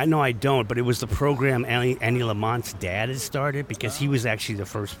 No, I don't. But it was the program Annie Lamont's dad had started because he was actually the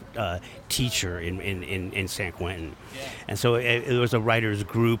first teacher in San Quentin, and so it was a writers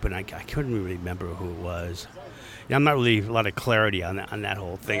group, and I couldn't really remember who it was. I'm not really a lot of clarity on that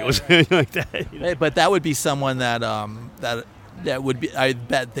whole thing. It was like that. But that would be someone that would be. I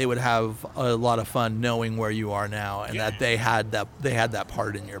bet they would have a lot of fun knowing where you are now, and that they had that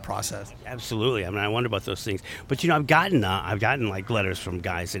part in your process. Absolutely. I mean, I wonder about those things. But I've gotten like letters from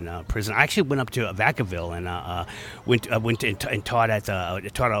guys in prison. I actually went up to Vacaville and went and taught at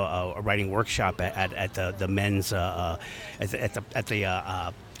a writing workshop at the men's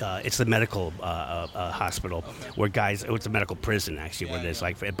it's the medical hospital where guys. It's a medical prison actually, where there's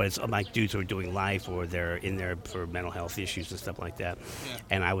but it's like dudes who are doing life or they're in there for mental health issues and stuff like that.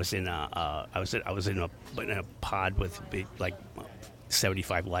 And I was in a pod with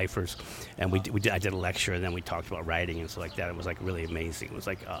 75 lifers, and I did a lecture, and then we talked about writing and stuff like that. It was like really amazing. It was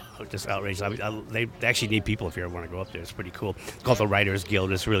like just outrageous. They actually need people if you ever want to go up there. It's pretty cool. It's called the Writers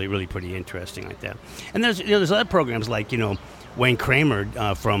Guild. It's really, really pretty interesting like that. And there's other programs like Wayne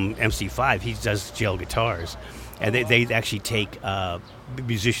Kramer from MC5. He does jail guitars. And they actually take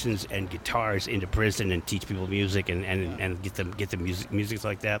musicians and guitars into prison and teach people music and get them music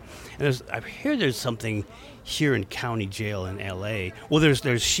like that. And I hear there's something here in county jail in L.A. Well,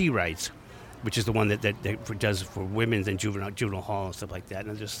 there's She Writes, which is the one that does for women's and juvenile hall and stuff like that.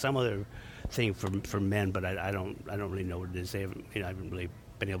 And there's some other thing for men, but I don't really know what it is. I haven't really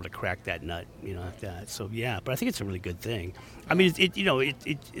been able to crack that nut, like that. So yeah, but I think it's a really good thing. I mean,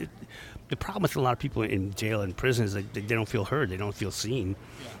 the problem with a lot of people in jail and prison is that they don't feel heard, they don't feel seen,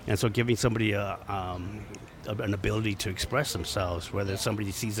 and so giving somebody an ability to express themselves, whether somebody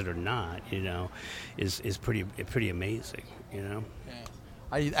sees it or not, is pretty amazing,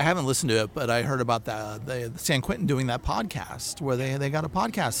 I haven't listened to it, but I heard about the San Quentin doing that podcast where they got a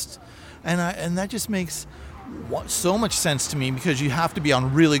podcast, and that just makes so much sense to me because you have to be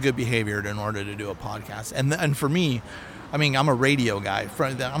on really good behavior in order to do a podcast. And for me, I mean, I'm a radio guy.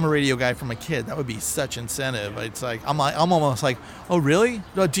 I'm a radio guy from a kid. That would be such incentive. It's like I'm almost like, oh really?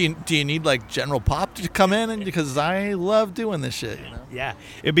 Do you need like General Pop to come in? And because I love doing this shit. Yeah,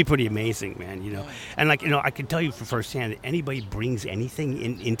 it'd be pretty amazing, man. And I can tell you from firsthand, anybody brings anything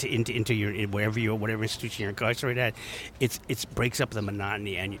into your whatever institution you're incarcerated at, it breaks up the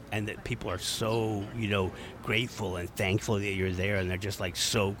monotony, and that people are so grateful and thankful that you're there, and they're just like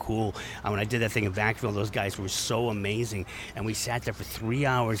so cool. When I did that thing in Vacaville, those guys were so amazing, and we sat there for 3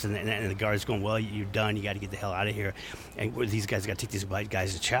 hours, and the guards going, well, you're done, you got to get the hell out of here, and these guys got to take these white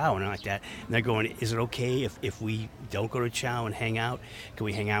guys to chow and like that, and they're going, is it okay if we don't go to chow and hang out? Can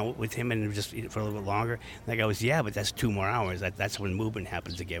we hang out with him and just eat for a little bit longer? And the guy goes, yeah, but that's 2 more hours. That's when movement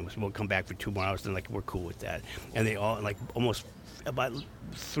happens again. We'll come back for 2 more hours, and we're cool with that. And they all almost about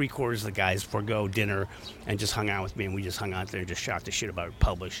 3/4 of the guys forego dinner and just hung out with me, and we just hung out there and just shot the shit about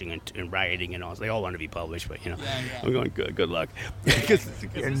publishing and writing and all. They all want to be published, but I'm going, good luck.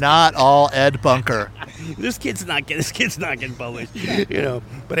 You're not all Ed Bunker. This kid's not getting published,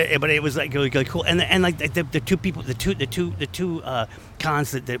 But it was like really cool, and like the two people, the two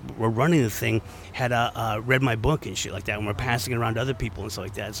cons that were running the thing had read my book and shit like that, and we're passing it around to other people and stuff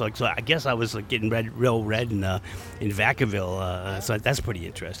like that. So I guess I was getting real red in Vacaville. So that's pretty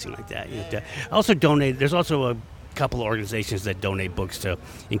interesting like that. I also donate. There's also a couple of organizations that donate books to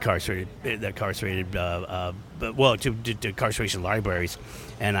incarcerated to incarceration libraries,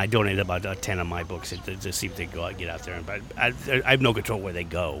 and I donated about 10 of my books to see if they get out there. But I have no control where they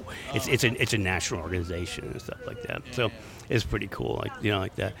go. It's a national organization and stuff like that. So it's pretty cool,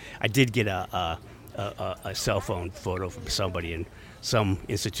 like that. I did get a cell phone photo from somebody in some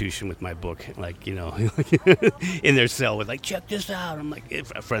institution with my book, in their cell with check this out. I'm like,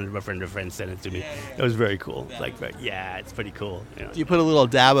 a friend of a friend sent it to me. It was very cool. It's pretty cool. Do you put a little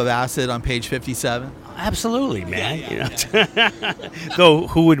dab of acid on page 57? Absolutely, man. Though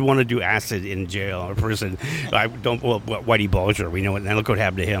who would want to do acid in jail or prison? I don't. Well, Whitey Bulger, we know it. And look what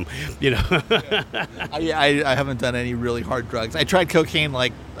happened to him. I haven't done any really hard drugs. I tried cocaine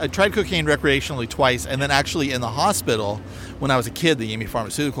recreationally twice, and then actually in the hospital when I was a kid, they gave me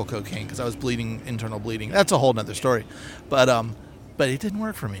pharmaceutical cocaine because I was internal bleeding. That's a whole nother story, but it didn't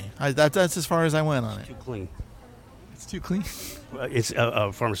work for me. That's as far as I went on it. Too clean. It's too clean. It's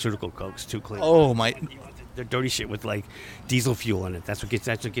pharmaceutical coke's too clean. Oh my! the dirty shit with like diesel fuel in it. That's what gives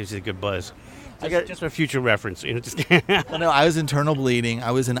it a good buzz. I got Just for future reference, you know. Just well, no, I was internal bleeding.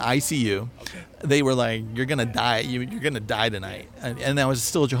 I was in ICU. They were like, "You're gonna die. You're gonna die tonight." And I was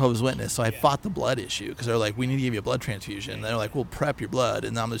still a Jehovah's Witness, so I fought the blood issue because they're like, "We need to give you a blood transfusion." And they're like, "We'll prep your blood."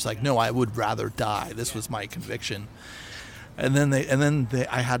 And I'm just like, "No, I would rather die." This was my conviction. And then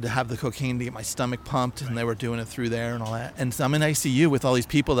I had to have the cocaine to get my stomach pumped, and they were doing it through there and all that. And so I'm in ICU with all these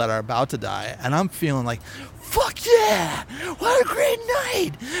people that are about to die, and I'm feeling like, fuck yeah, what a great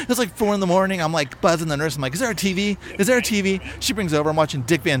night. It's like 4 a.m. I'm like buzzing the nurse. I'm like, is there a TV? Is there a TV? She brings over. I'm watching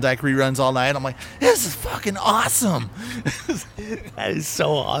Dick Van Dyke reruns all night. I'm like, this is fucking awesome. that is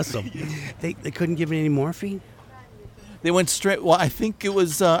so awesome. They couldn't give it any morphine. They went straight. Well, I think it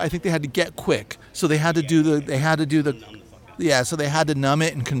was. I think they had to get quick, so they had to do the. They had to do the. Yeah, so they had to numb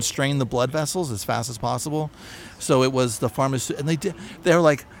it and constrain the blood vessels as fast as possible. So it was the pharmacy, and they did. They're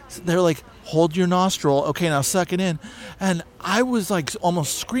like, hold your nostril. Okay, now suck it in. And I was like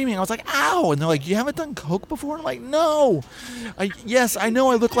almost screaming. I was like, ow! And they're like, you haven't done coke before? And I'm like, no. Yes, I know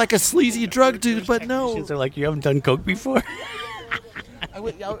I look like a sleazy drug dude, but no. They're like, you haven't done coke before? I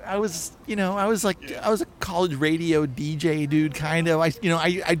was a college radio DJ dude, kind of.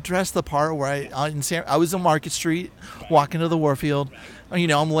 I dressed the part where I was in Market Street, walking to the Warfield.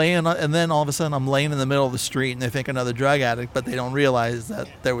 I'm laying, and then all of a sudden I'm laying in the middle of the street, and they think another drug addict, but they don't realize that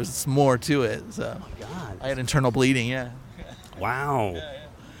there was more to it. So, oh my God. I had internal bleeding. Yeah. Wow.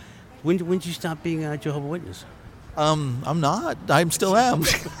 When did you stop being a Jehovah's Witness? I'm not. I still am.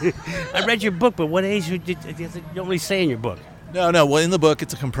 I read your book, but what age did you only say in your book? No. Well, in the book,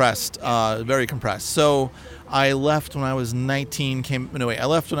 it's a compressed, very compressed. So I left when I was 19. I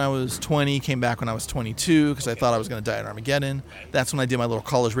left when I was 20. Came back when I was 22 because I thought I was going to die at Armageddon. That's when I did my little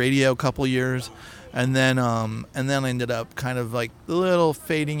college radio a couple years, and then I ended up kind of like a little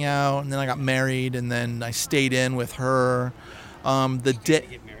fading out. And then I got married, and then I stayed in with her.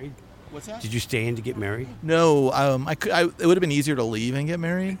 Get married? What's that? Did you stay in to get married? No. It would have been easier to leave and get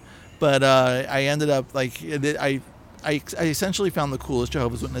married, but I ended up like I essentially found the coolest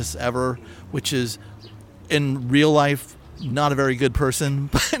Jehovah's Witness ever, which is in real life not a very good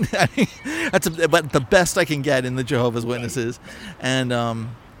person, but but the best I can get in the Jehovah's Witnesses, and then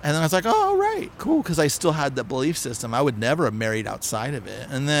I was like, oh right, cool, because I still had the belief system. I would never have married outside of it,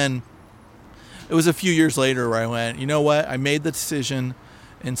 and then it was a few years later where I went, you know what? I made the decision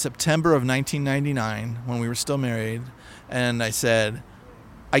in September of 1999 when we were still married, and I said,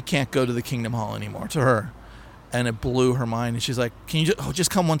 I can't go to the Kingdom Hall anymore, to her. And it blew her mind. And she's like, can you just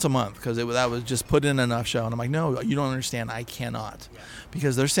come once a month? Because that was just put in enough show. And I'm like, no, you don't understand. I cannot.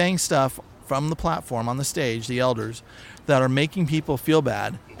 Because they're saying stuff from the platform on the stage, the elders, that are making people feel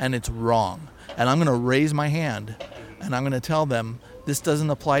bad. And it's wrong. And I'm going to raise my hand. And I'm going to tell them this doesn't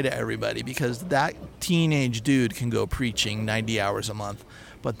apply to everybody. Because that teenage dude can go preaching 90 hours a month.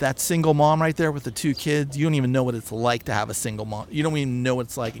 But that single mom right there with the 2 kids, you don't even know what it's like to have a single mom. You don't even know what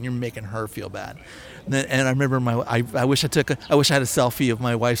it's like, and you're making her feel bad. And I remember I wish I had a selfie of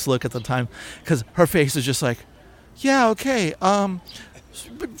my wife's look at the time, because her face was just like, yeah, okay,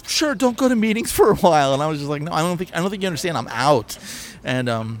 sure, don't go to meetings for a while. And I was just like, no, I don't think you understand. I'm out, and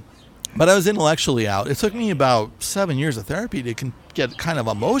but I was intellectually out. It took me about 7 years of therapy to get kind of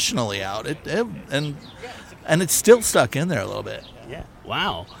emotionally out. And it's still stuck in there a little bit. Yeah.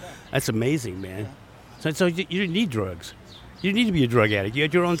 Wow. That's amazing, man. So you didn't need drugs. You didn't need to be a drug addict. You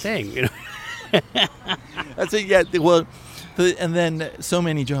had your own thing, you know. That's it. Yeah. Well, and then so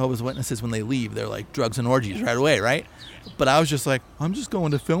many Jehovah's Witnesses, when they leave, they're like drugs and orgies right away, right? But I was just like, I'm just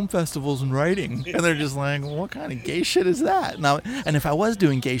going to film festivals and writing, and they're just like, well, what kind of gay shit is that? And if I was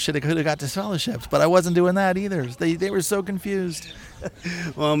doing gay shit, I could have got disfellowshipped, but I wasn't doing that either. They were so confused.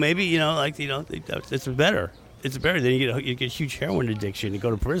 Well, maybe it's better. It's better than you get huge heroin addiction. You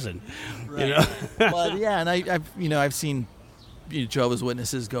go to prison. Right. You know. Well, yeah, and I've seen Jehovah's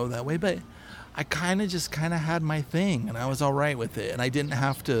Witnesses go that way, but I kind of had my thing, and I was all right with it, and I didn't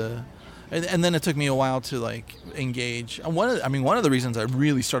have to. And then it took me a while to like engage. And one of the reasons I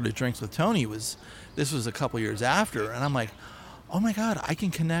really started drinks with Tony was this was a couple years after, and I'm like, oh my God, I can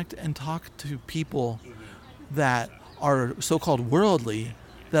connect and talk to people that are so-called worldly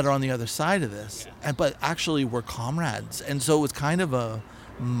that are on the other side of this, but actually we're comrades. And so it was kind of a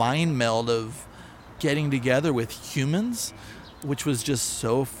mind meld of getting together with humans, which was just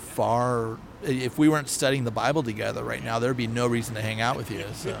so far. If we weren't studying the Bible together right now, there'd be no reason to hang out with you.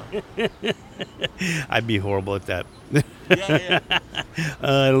 So I'd be horrible at that. Yeah.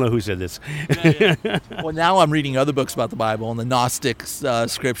 I don't know who said this. Yeah. Well, now I'm reading other books about the Bible and the Gnostic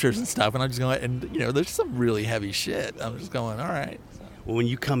scriptures and stuff, and I'm just going, and there's some really heavy shit. I'm just going, all right. when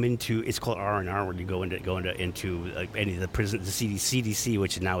you come into, it's called R&R when you go into any of the prisons, the CDC,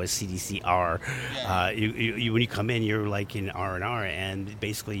 which now is CDCR. You when you come in, you're like in R&R, and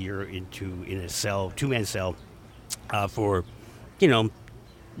basically you're in a cell, 2-man cell, for,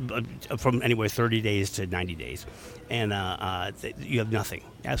 from anywhere 30 days to 90 days, and you have nothing,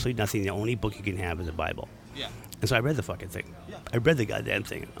 absolutely nothing. The only book you can have is a Bible. Yeah. And so I read the fucking thing. I read the goddamn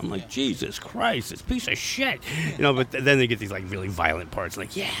thing. I'm like, Jesus Christ, this piece of shit. But then they get these like really violent parts,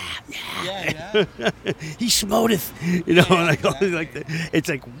 like, yeah. He smoteth, it's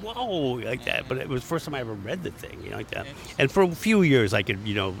like, whoa, like that. But it was the first time I ever read the thing, like that. And for a few years, I could,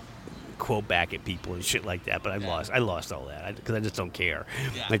 quote back at people and shit like that. But I lost all that because I just don't care,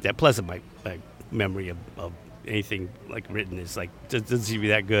 like that. Plus, my memory of anything like written is like doesn't seem to be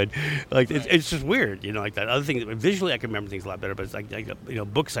that good. Like it's just weird, like that. Other things visually I can remember things a lot better, but it's like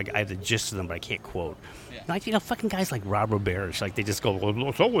books, like I have the gist of them, but I can't quote. Like fucking guys like Rob Roberge, like they just go,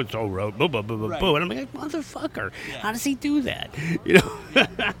 well, so and so wrote boo boo boo boo boo, and I'm like, motherfucker, how does he do that?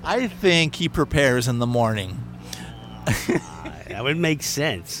 I think he prepares in the morning. That would make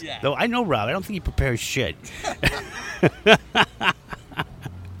sense. Though I know Rob, I don't think he prepares shit.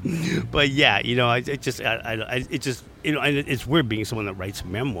 But yeah, it's weird being someone that writes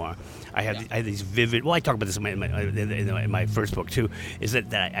memoir. I have these vivid. Well, I talk about this in my first book too. Is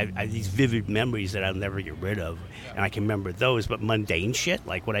that I have these vivid memories that I'll never get rid of, and I can remember those. But mundane shit,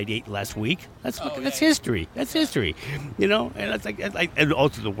 like what I ate last week, that's history. That's history, And it's like, and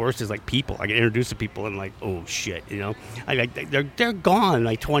also the worst is like people. I get introduced to people and like, oh shit, they're gone in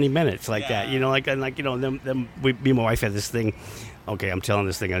like 20 minutes, like that, me and my wife had this thing. Okay, I'm telling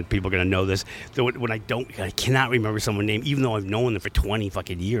this thing, and people are going to know this. So when I cannot remember someone's name, even though I've known them for 20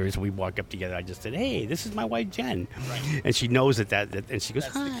 fucking years, we walk up together, I just said, hey, this is my wife, Jen. Right. And she knows that, and she goes,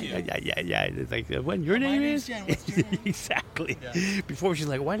 hi. Yeah. It's like, what, your name is? Jen, what's your name? Exactly. Yeah. Before she's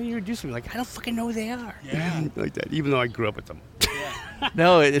like, why didn't you introduce me? Like, I don't fucking know who they are. Yeah. Like that, even though I grew up with them. Yeah.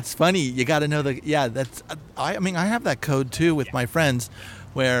 No, it's funny. You got to know I have that code too with my friends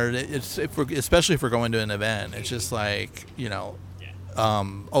where especially if we're going to an event, it's just like,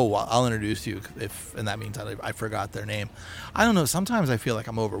 I'll introduce you and that means I forgot their name. I don't know. Sometimes I feel like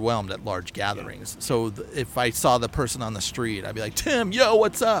I'm overwhelmed at large gatherings. So if I saw the person on the street, I'd be like, Tim, yo,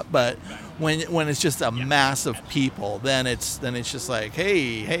 what's up? But when it's just a mass of people, then it's just like,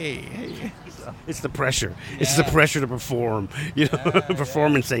 hey. It's the pressure. Yeah. It's the pressure to perform.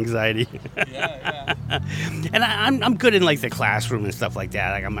 Performance anxiety. And I'm good in like the classroom and stuff like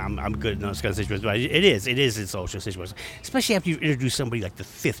that. Like I'm good in those kind of situations. But it is in social situations, especially after you introduce somebody like the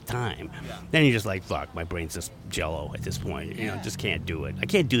 5th time. Yeah. Then you're just like, fuck, my brain's just jello at this point. Just can't do it. I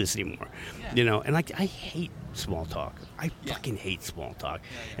can't do this anymore. Yeah. And like I hate small talk. I fucking hate small talk.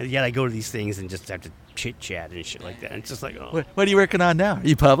 And yet I go to these things and just have to chit chat and shit like that. And it's just like, oh. What are you working on now? Are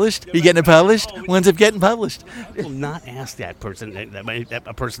you published? Are you getting it published? When's it getting published? I will not ask that person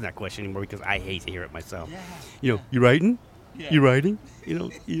that question anymore because I hate to hear it myself. Yeah. You writing? Yeah. You writing?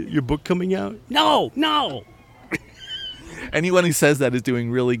 Your book coming out? No. Anyone who says that is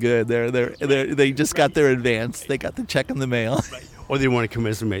doing really good. They just got their advance. They got the check in the mail. Right. Or they want to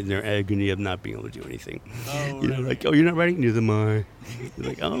commiserate in their agony of not being able to do anything. Like, oh, you're not writing? Neither am I. You're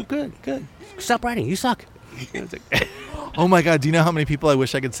like, oh, good. Stop writing. You suck. It's like, oh, my God. Do you know how many people I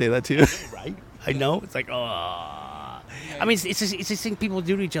wish I could say that to? Right? I know. It's like, oh. I mean, it's this thing people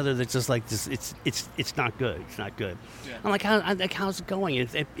do to each other that's just like this. It's not good. It's not good. Yeah. I'm like, how's it going?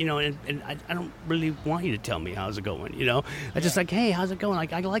 And I don't really want you to tell me how's it going. I just like, hey, how's it going?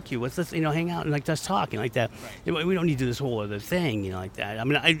 Like, I like you. What's this? Hang out and like just talking like that. Right. We don't need to do this whole other thing. Like that. I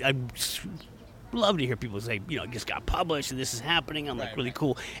mean, I love to hear people say, it just got published and this is happening. I'm like, really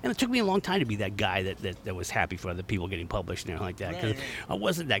cool. And it took me a long time to be that guy that was happy for other people getting published and everything like that. Because I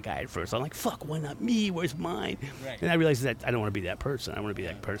wasn't that guy at first. I'm like, fuck, why not me? Where's mine? Right. And I realized that I don't want to be that person. I want to be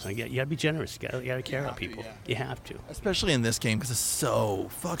that person. You got to be generous. You got to care about people. You have to. Especially in this game because it's so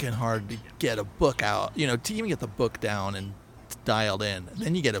fucking hard to get a book out. To even get the book down and dialed in. And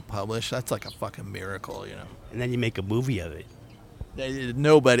then you get it published. That's like a fucking miracle, And then you make a movie of it.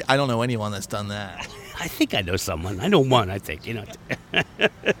 Nobody. I don't know anyone that's done that. I think I know someone. I know one. I think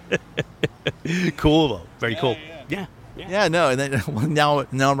Cool though. Very cool. Yeah. No. And then now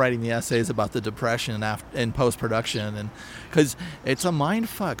I'm writing the essays about the depression in post production, and because it's a mind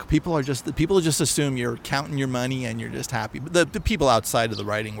fuck. People just assume you're counting your money and you're just happy. But the people outside of the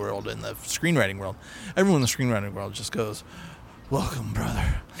writing world and the screenwriting world, everyone in the screenwriting world just goes, welcome,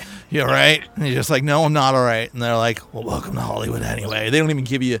 brother. You all right? And you're just like, no, I'm not all right. And they're like, well, welcome to Hollywood anyway. They don't even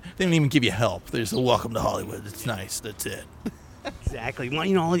give you help. They just say, welcome to Hollywood. It's nice. That's it. Exactly. Well,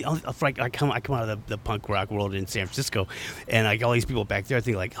 you know, like I come out of the punk rock world in San Francisco, and like all these people back there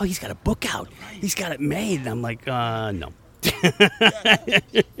think like, oh, he's got a book out, he's got it made. And I'm like, no.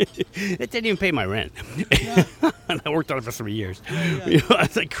 It didn't even pay my rent. And I worked on it for 3 years. You know,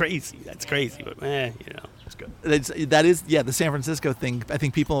 it's like crazy. That's crazy, but you know, it's good. That is the San Francisco thing. I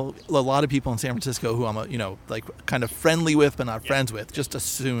think a lot of people in San Francisco who I'm like kind of friendly with but not friends with, just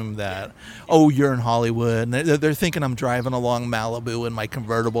assume that, oh, you're in Hollywood, and they're thinking I'm driving along Malibu in my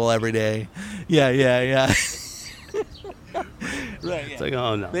convertible every day. Yeah. Right. It's like,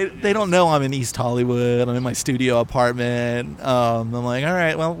 oh no. They don't know I'm in East Hollywood. I'm in my studio apartment. I'm like, all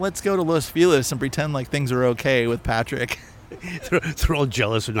right, well, let's go to Los Feliz and pretend like things are okay with Patrick. They're all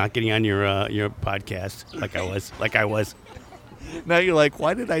jealous of not getting on your podcast like I was. Now you're like,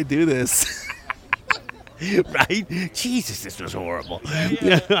 why did I do this? Right? Jesus, this was horrible.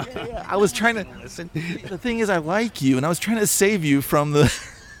 Yeah. I was trying to listen. The thing is, I like you, and I was trying to save you from the.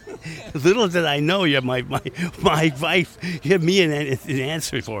 Little did I know you have my wife. You have me an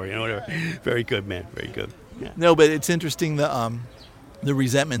answer for, you know, whatever. Very good, man. Very good. Yeah. No, but it's interesting the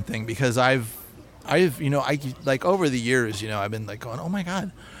resentment thing, because I've you know, I like over the years, you know, I've been like going, oh my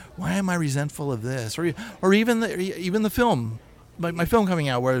God, why am I resentful of this? Or even the film, my film coming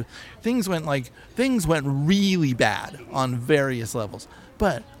out, where things went really bad on various levels,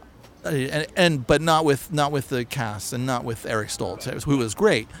 but not with the cast and not with Eric Stoltz, who was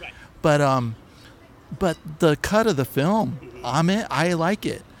great, but the cut of the film, I like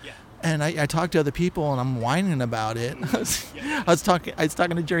it. And I talked to other people, and I'm whining about it. I was talking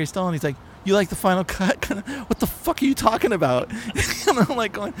to Jerry Stoll, and he's like, "You like the final cut? What the fuck are you talking about?" And I'm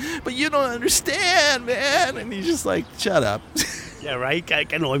like going, "But you don't understand, man." And he's just like, "Shut up." Yeah, right. I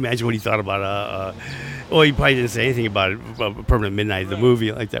can only imagine what he thought about. Well, he probably didn't say anything about Permanent Midnight, the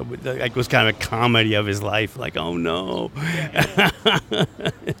movie, like that. Like, it was kind of a comedy of his life. Like, oh no.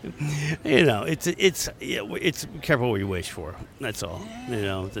 You know, it's careful what you wish for. That's all. You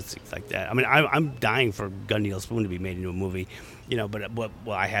know, it's like that. I mean, I'm dying for Gun Deal Spoon to be made into a movie. You know, but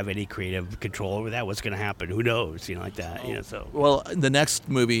will I have any creative control over that? What's going to happen? Who knows? You know, like that. You know, so. Well, the next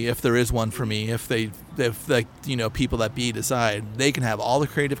movie, if there is one for me, if you know, people that decide, they can have all the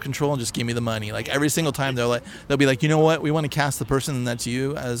creative control and just give me the money. Like every single time they'll be like, you know what? We want to cast the person that's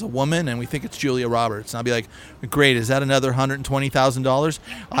you as a woman, and we think it's Julia Roberts. And I'll be like, great. Is that another $120,000?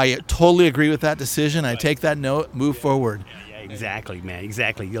 I totally agree with that decision. I take that note. Move forward. Exactly, man.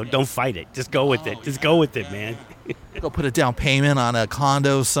 Exactly. You know, don't fight it. Just go with it. Just go with it, man. Go put a down payment on a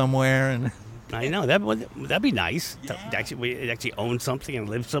condo somewhere, and I know that'd be nice. To actually own something and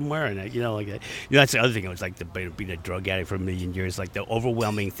live somewhere, and you know, like that's the other thing. It was like being a drug addict for a million years. Like the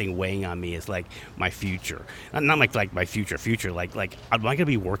overwhelming thing weighing on me is like my future. Not like my future. Like am I gonna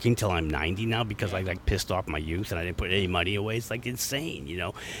be working till I'm 90 now because I like pissed off my youth and I didn't put any money away? It's like insane, you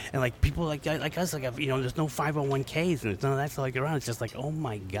know. And like people like us, like you know, there's no 501ks and there's none of that stuff like around. It's just like, oh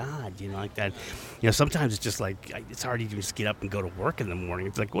my God, you know, like that. You know, sometimes it's just like it's hard to just get up and go to work in the morning.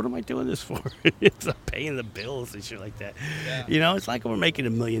 It's like, what am I doing this for? It's like paying the bills and shit like that. Yeah. You know, it's like we're making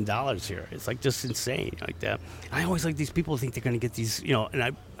 $1 million here. It's like just insane like that. I always like these people think they're going to get these, you know, and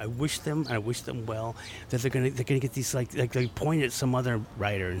I wish them well that they're going to get these like they point at some other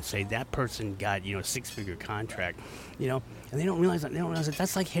writer and say that person got, you know, a 6-figure contract, you know, and they don't realize that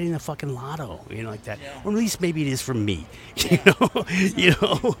that's like hitting the fucking lotto, you know, like that. Yeah. Or at least maybe it is for me, you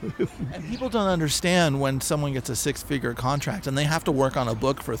know. And people don't understand when someone gets a 6-figure contract and they have to work on a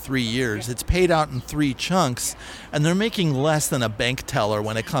book for 3 years. It's paid out in 3 chunks, and they're making less than a bank teller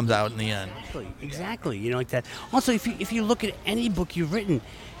when it comes out in the end. Exactly, you know, like that. Also, if you look at any book you've written,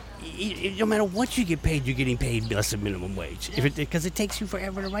 no matter what you get paid, you're getting paid less than minimum wage. Because it takes you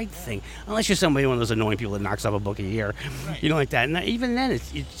forever to write the thing. Unless you're one of those annoying people that knocks off a book a year, you know, like that. And even then,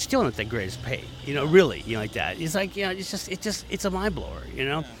 it's still not the greatest pay. You know, really, you know, like that. It's like, you know, it's a mind blower. You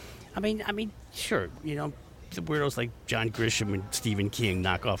know, I mean, sure, you know, the weirdos like John Grisham and Stephen King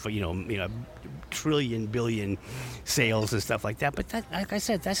knock off, you know, trillion billion sales and stuff like that. But that, like I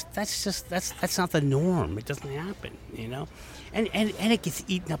said, that's not the norm. It doesn't happen, you know. And it gets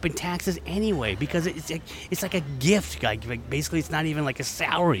eaten up in taxes anyway because it's like a gift. Like basically, it's not even like a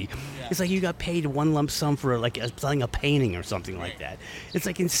salary. Yeah. It's like you got paid one lump sum for like selling a painting or something like that. It's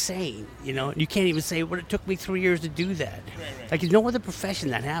like insane, you know. You can't even say, "Well, it took me 3 years to do that." Right. Like no other profession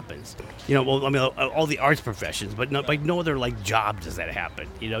that happens. You know, well, I mean, all the arts professions, but no other like job does that happen.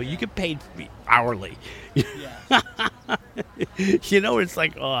 You know, you get paid hourly. Yeah. You know, it's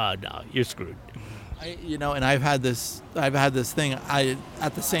like, oh no, you're screwed. You know, and I've had this thing.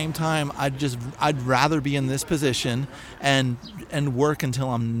 At the same time, I'd rather be in this position and work until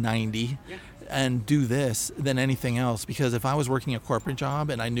I'm 90, and do this than anything else, because if I was working a corporate job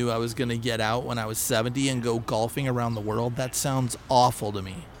and I knew I was going to get out when I was 70 and go golfing around the world, that sounds awful to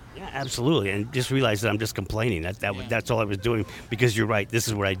me. Yeah, absolutely, and just realize that I'm just complaining. That's all I was doing, because you're right. This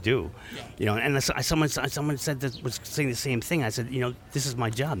is what I do, you know. And someone said that was saying the same thing. I said, you know, this is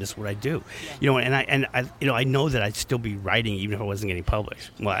my job. This is what I do, you know. And I you know, I know that I'd still be writing even if I wasn't getting published.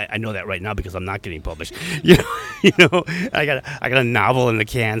 Well, I know that right now because I'm not getting published. You know, I got a novel in the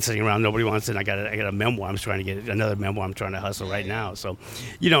can sitting around. Nobody wants it. I got a memoir. I'm trying to get another memoir. I'm trying to hustle right now. So,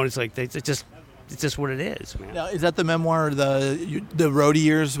 you know, it's like it's just what it is, man. Now, is that the memoir, the road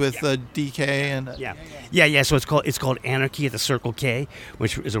years with DK and? Yeah. So it's called Anarchy at the Circle K,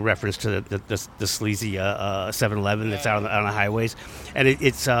 which is a reference to the sleazy 7-Eleven that's out on the highways, and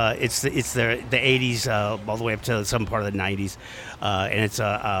it's the 80s all the way up to some part of the 90s, and it's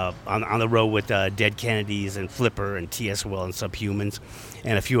on the road with Dead Kennedys and Flipper and T.S. Well and Subhumans,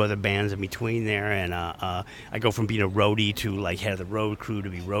 and a few other bands in between there. And I go from being a roadie to like head of the road crew to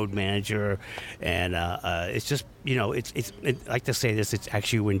be road manager, and it's just, you know, it's I like to say this, it's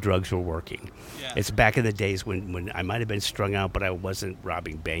actually when drugs were working. Yeah. It's back in the days when I might have been strung out, but I wasn't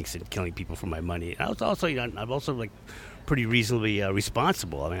robbing banks and killing people for my money. And I was also, you know, I'm also like pretty reasonably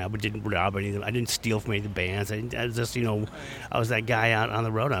responsible. I mean, I didn't rob any of them. I didn't steal from any of the bands. I was just, you know, I was that guy out on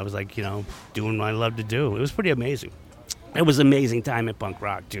the road. I was like, you know, doing what I love to do. It was pretty amazing. It was an amazing time in punk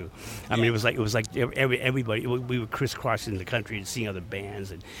rock too. I mean, it was like everybody. We were crisscrossing the country and seeing other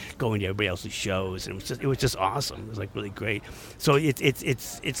bands and going to everybody else's shows, and it was just awesome. It was like really great. So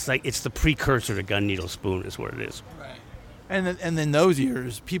it's like it's the precursor to Gun Needle Spoon is what it is. Right. And in those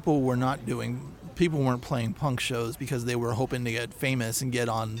years, people weren't playing punk shows because they were hoping to get famous and get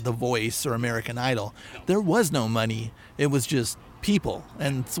on The Voice or American Idol. There was no money. It was just people,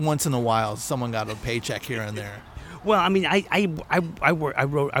 and once in a while, someone got a paycheck here and there. Well, I mean, I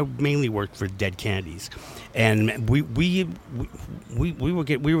mainly worked for Dead Kennedys, and we were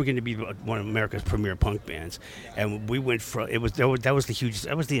going to be one of America's premier punk bands, and we went from that was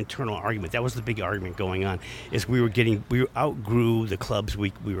the internal argument. That was the big argument going on, is we outgrew the clubs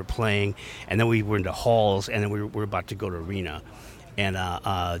we were playing, and then we were into halls, and then we were about to go to arena. And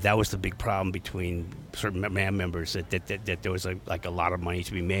that was the big problem between certain band members, that there was like a lot of money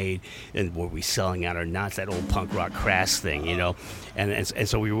to be made, and were we selling out or not? That old punk rock crass thing, you know, and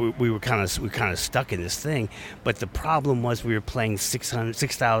so we were kind of stuck in this thing. But the problem was we were playing 6,000,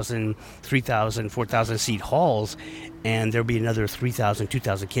 3,000, 4,000 seat halls, and there'd be another 3,000,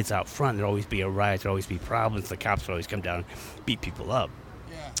 2,000 kids out front. There'd always be a riot. There'd always be problems. The cops would always come down and beat people up.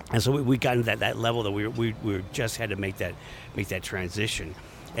 And so we got into that level that we just had to make that transition,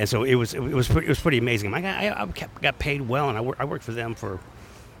 and so it was pretty amazing. I got paid well, and I worked for them for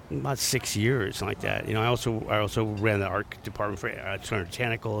about 6 years, something like that. You know, I also ran the art department for Turner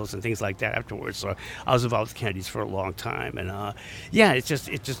Tentacles and things like that afterwards. So I was involved with Kennedys for a long time, and you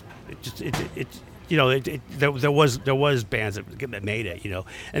know, there was bands that made it, you know,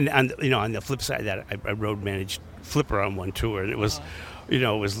 and you know, on the flip side of that, I road managed Flipper on one tour, and it was. You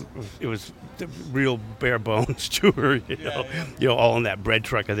know, it was the real bare bones tour. You know, all in that bread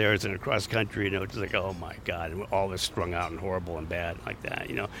truck of theirs and across country. You know, it's like, oh my God, and all this strung out and horrible and bad like that.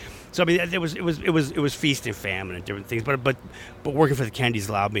 You know, so I mean, it was feast and famine and different things. But working for the Kennedys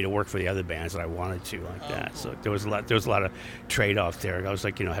allowed me to work for the other bands that I wanted to like that. So there was a lot of trade off there. I was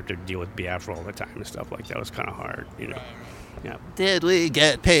like, you know, have to deal with Biafra all the time and stuff like that. It was kind of hard. You know. Yeah. Did we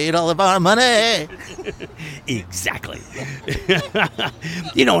get paid all of our money? Exactly.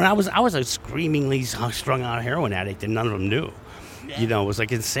 You know, and I was a screamingly strung out heroin addict, and none of them knew. Yeah. You know, it was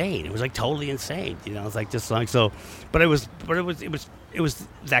like insane. It was like totally insane. You know, it's like just like so. But it was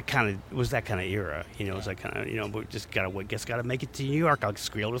that kind of era. You know, it was like kind of, you know, we just gotta make it to New York. I'll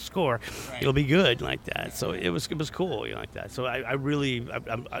squeal to score. Right. It'll be good like that. So it was cool, you know, like that. So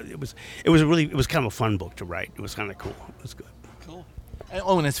it was kind of a fun book to write. It was kind of cool. It was good. Cool.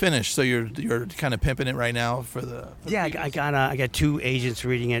 And it's finished. So you're kind of pimping it right now for the. Yeah, I got 2 agents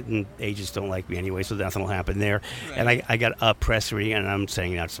reading it, and agents don't like me anyway, so nothing will happen there. Right. And I got a press reading it, and I'm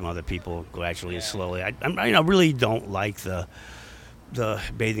sending out some other people gradually and slowly. I really don't like the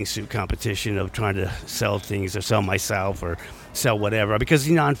bathing suit competition of trying to sell things or sell myself or sell whatever, because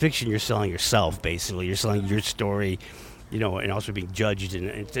in nonfiction you're selling yourself basically. You're selling your story, you know, and also being judged, and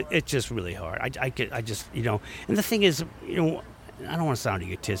it's just really hard. I just, you know, and the thing is, you know, I don't want to sound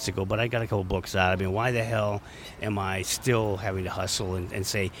egotistical, but I got a couple books out. I mean, why the hell am I still having to hustle and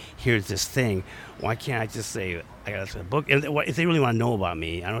say, here's this thing? Why can't I just say, I got a book? And if they really want to know about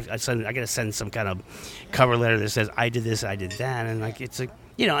me, I got to send some kind of cover letter that says, I did this, I did that. And like, it's like,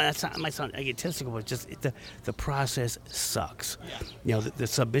 That's not, might sound egotistical, but just the process sucks. The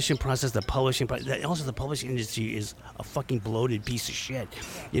submission process, the publishing process, also the publishing industry is a fucking bloated piece of shit.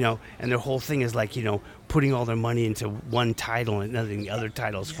 And their whole thing is like, putting all their money into one title and letting the other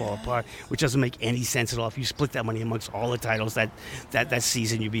titles fall apart, which doesn't make any sense at all. If you split that money amongst all the titles that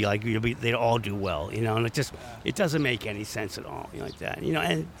season, they'd all do well, and it doesn't make any sense at all, like that,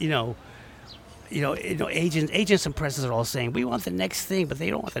 agents and presses are all saying we want the next thing, but they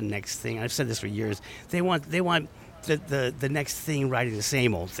don't want the next thing. I've said this for years. They want the next thing writing the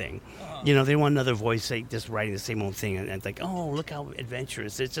same old thing. They want another voice just writing the same old thing, and it's like, oh, look how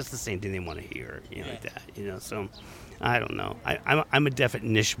adventurous. It's just the same thing they want to hear, like that. So I don't know. I'm a definite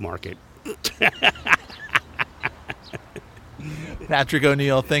niche market. Patrick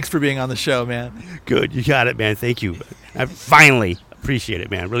O'Neill, thanks for being on the show, man. Good, you got it, man. Thank you. I finally appreciate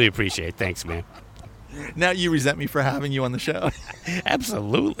it, man. Really appreciate it. Thanks, man. Now you resent me for having you on the show.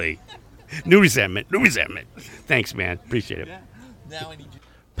 Absolutely. New resentment. Thanks, man. Appreciate it. Now I need you.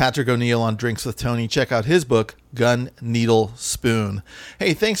 Patrick O'Neill on Drinks with Tony. Check out his book, Gun, Needle, Spoon.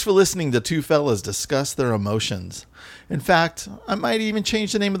 Hey, thanks for listening to two fellas discuss their emotions. In fact, I might even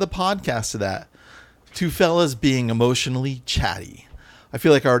change the name of the podcast to that. Two fellas being emotionally chatty. I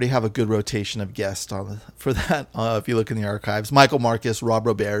feel like I already have a good rotation of guests for that. If you look in the archives, Michael Marcus, Rob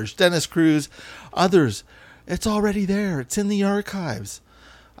Roberge, Dennis Cruz, others. It's already there. It's in the archives.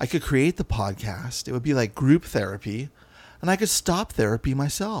 I could create the podcast. It would be like group therapy, and I could stop therapy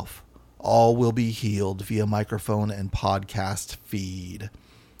myself. All will be healed via microphone and podcast feed.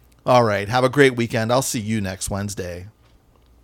 All right. Have a great weekend. I'll see you next Wednesday.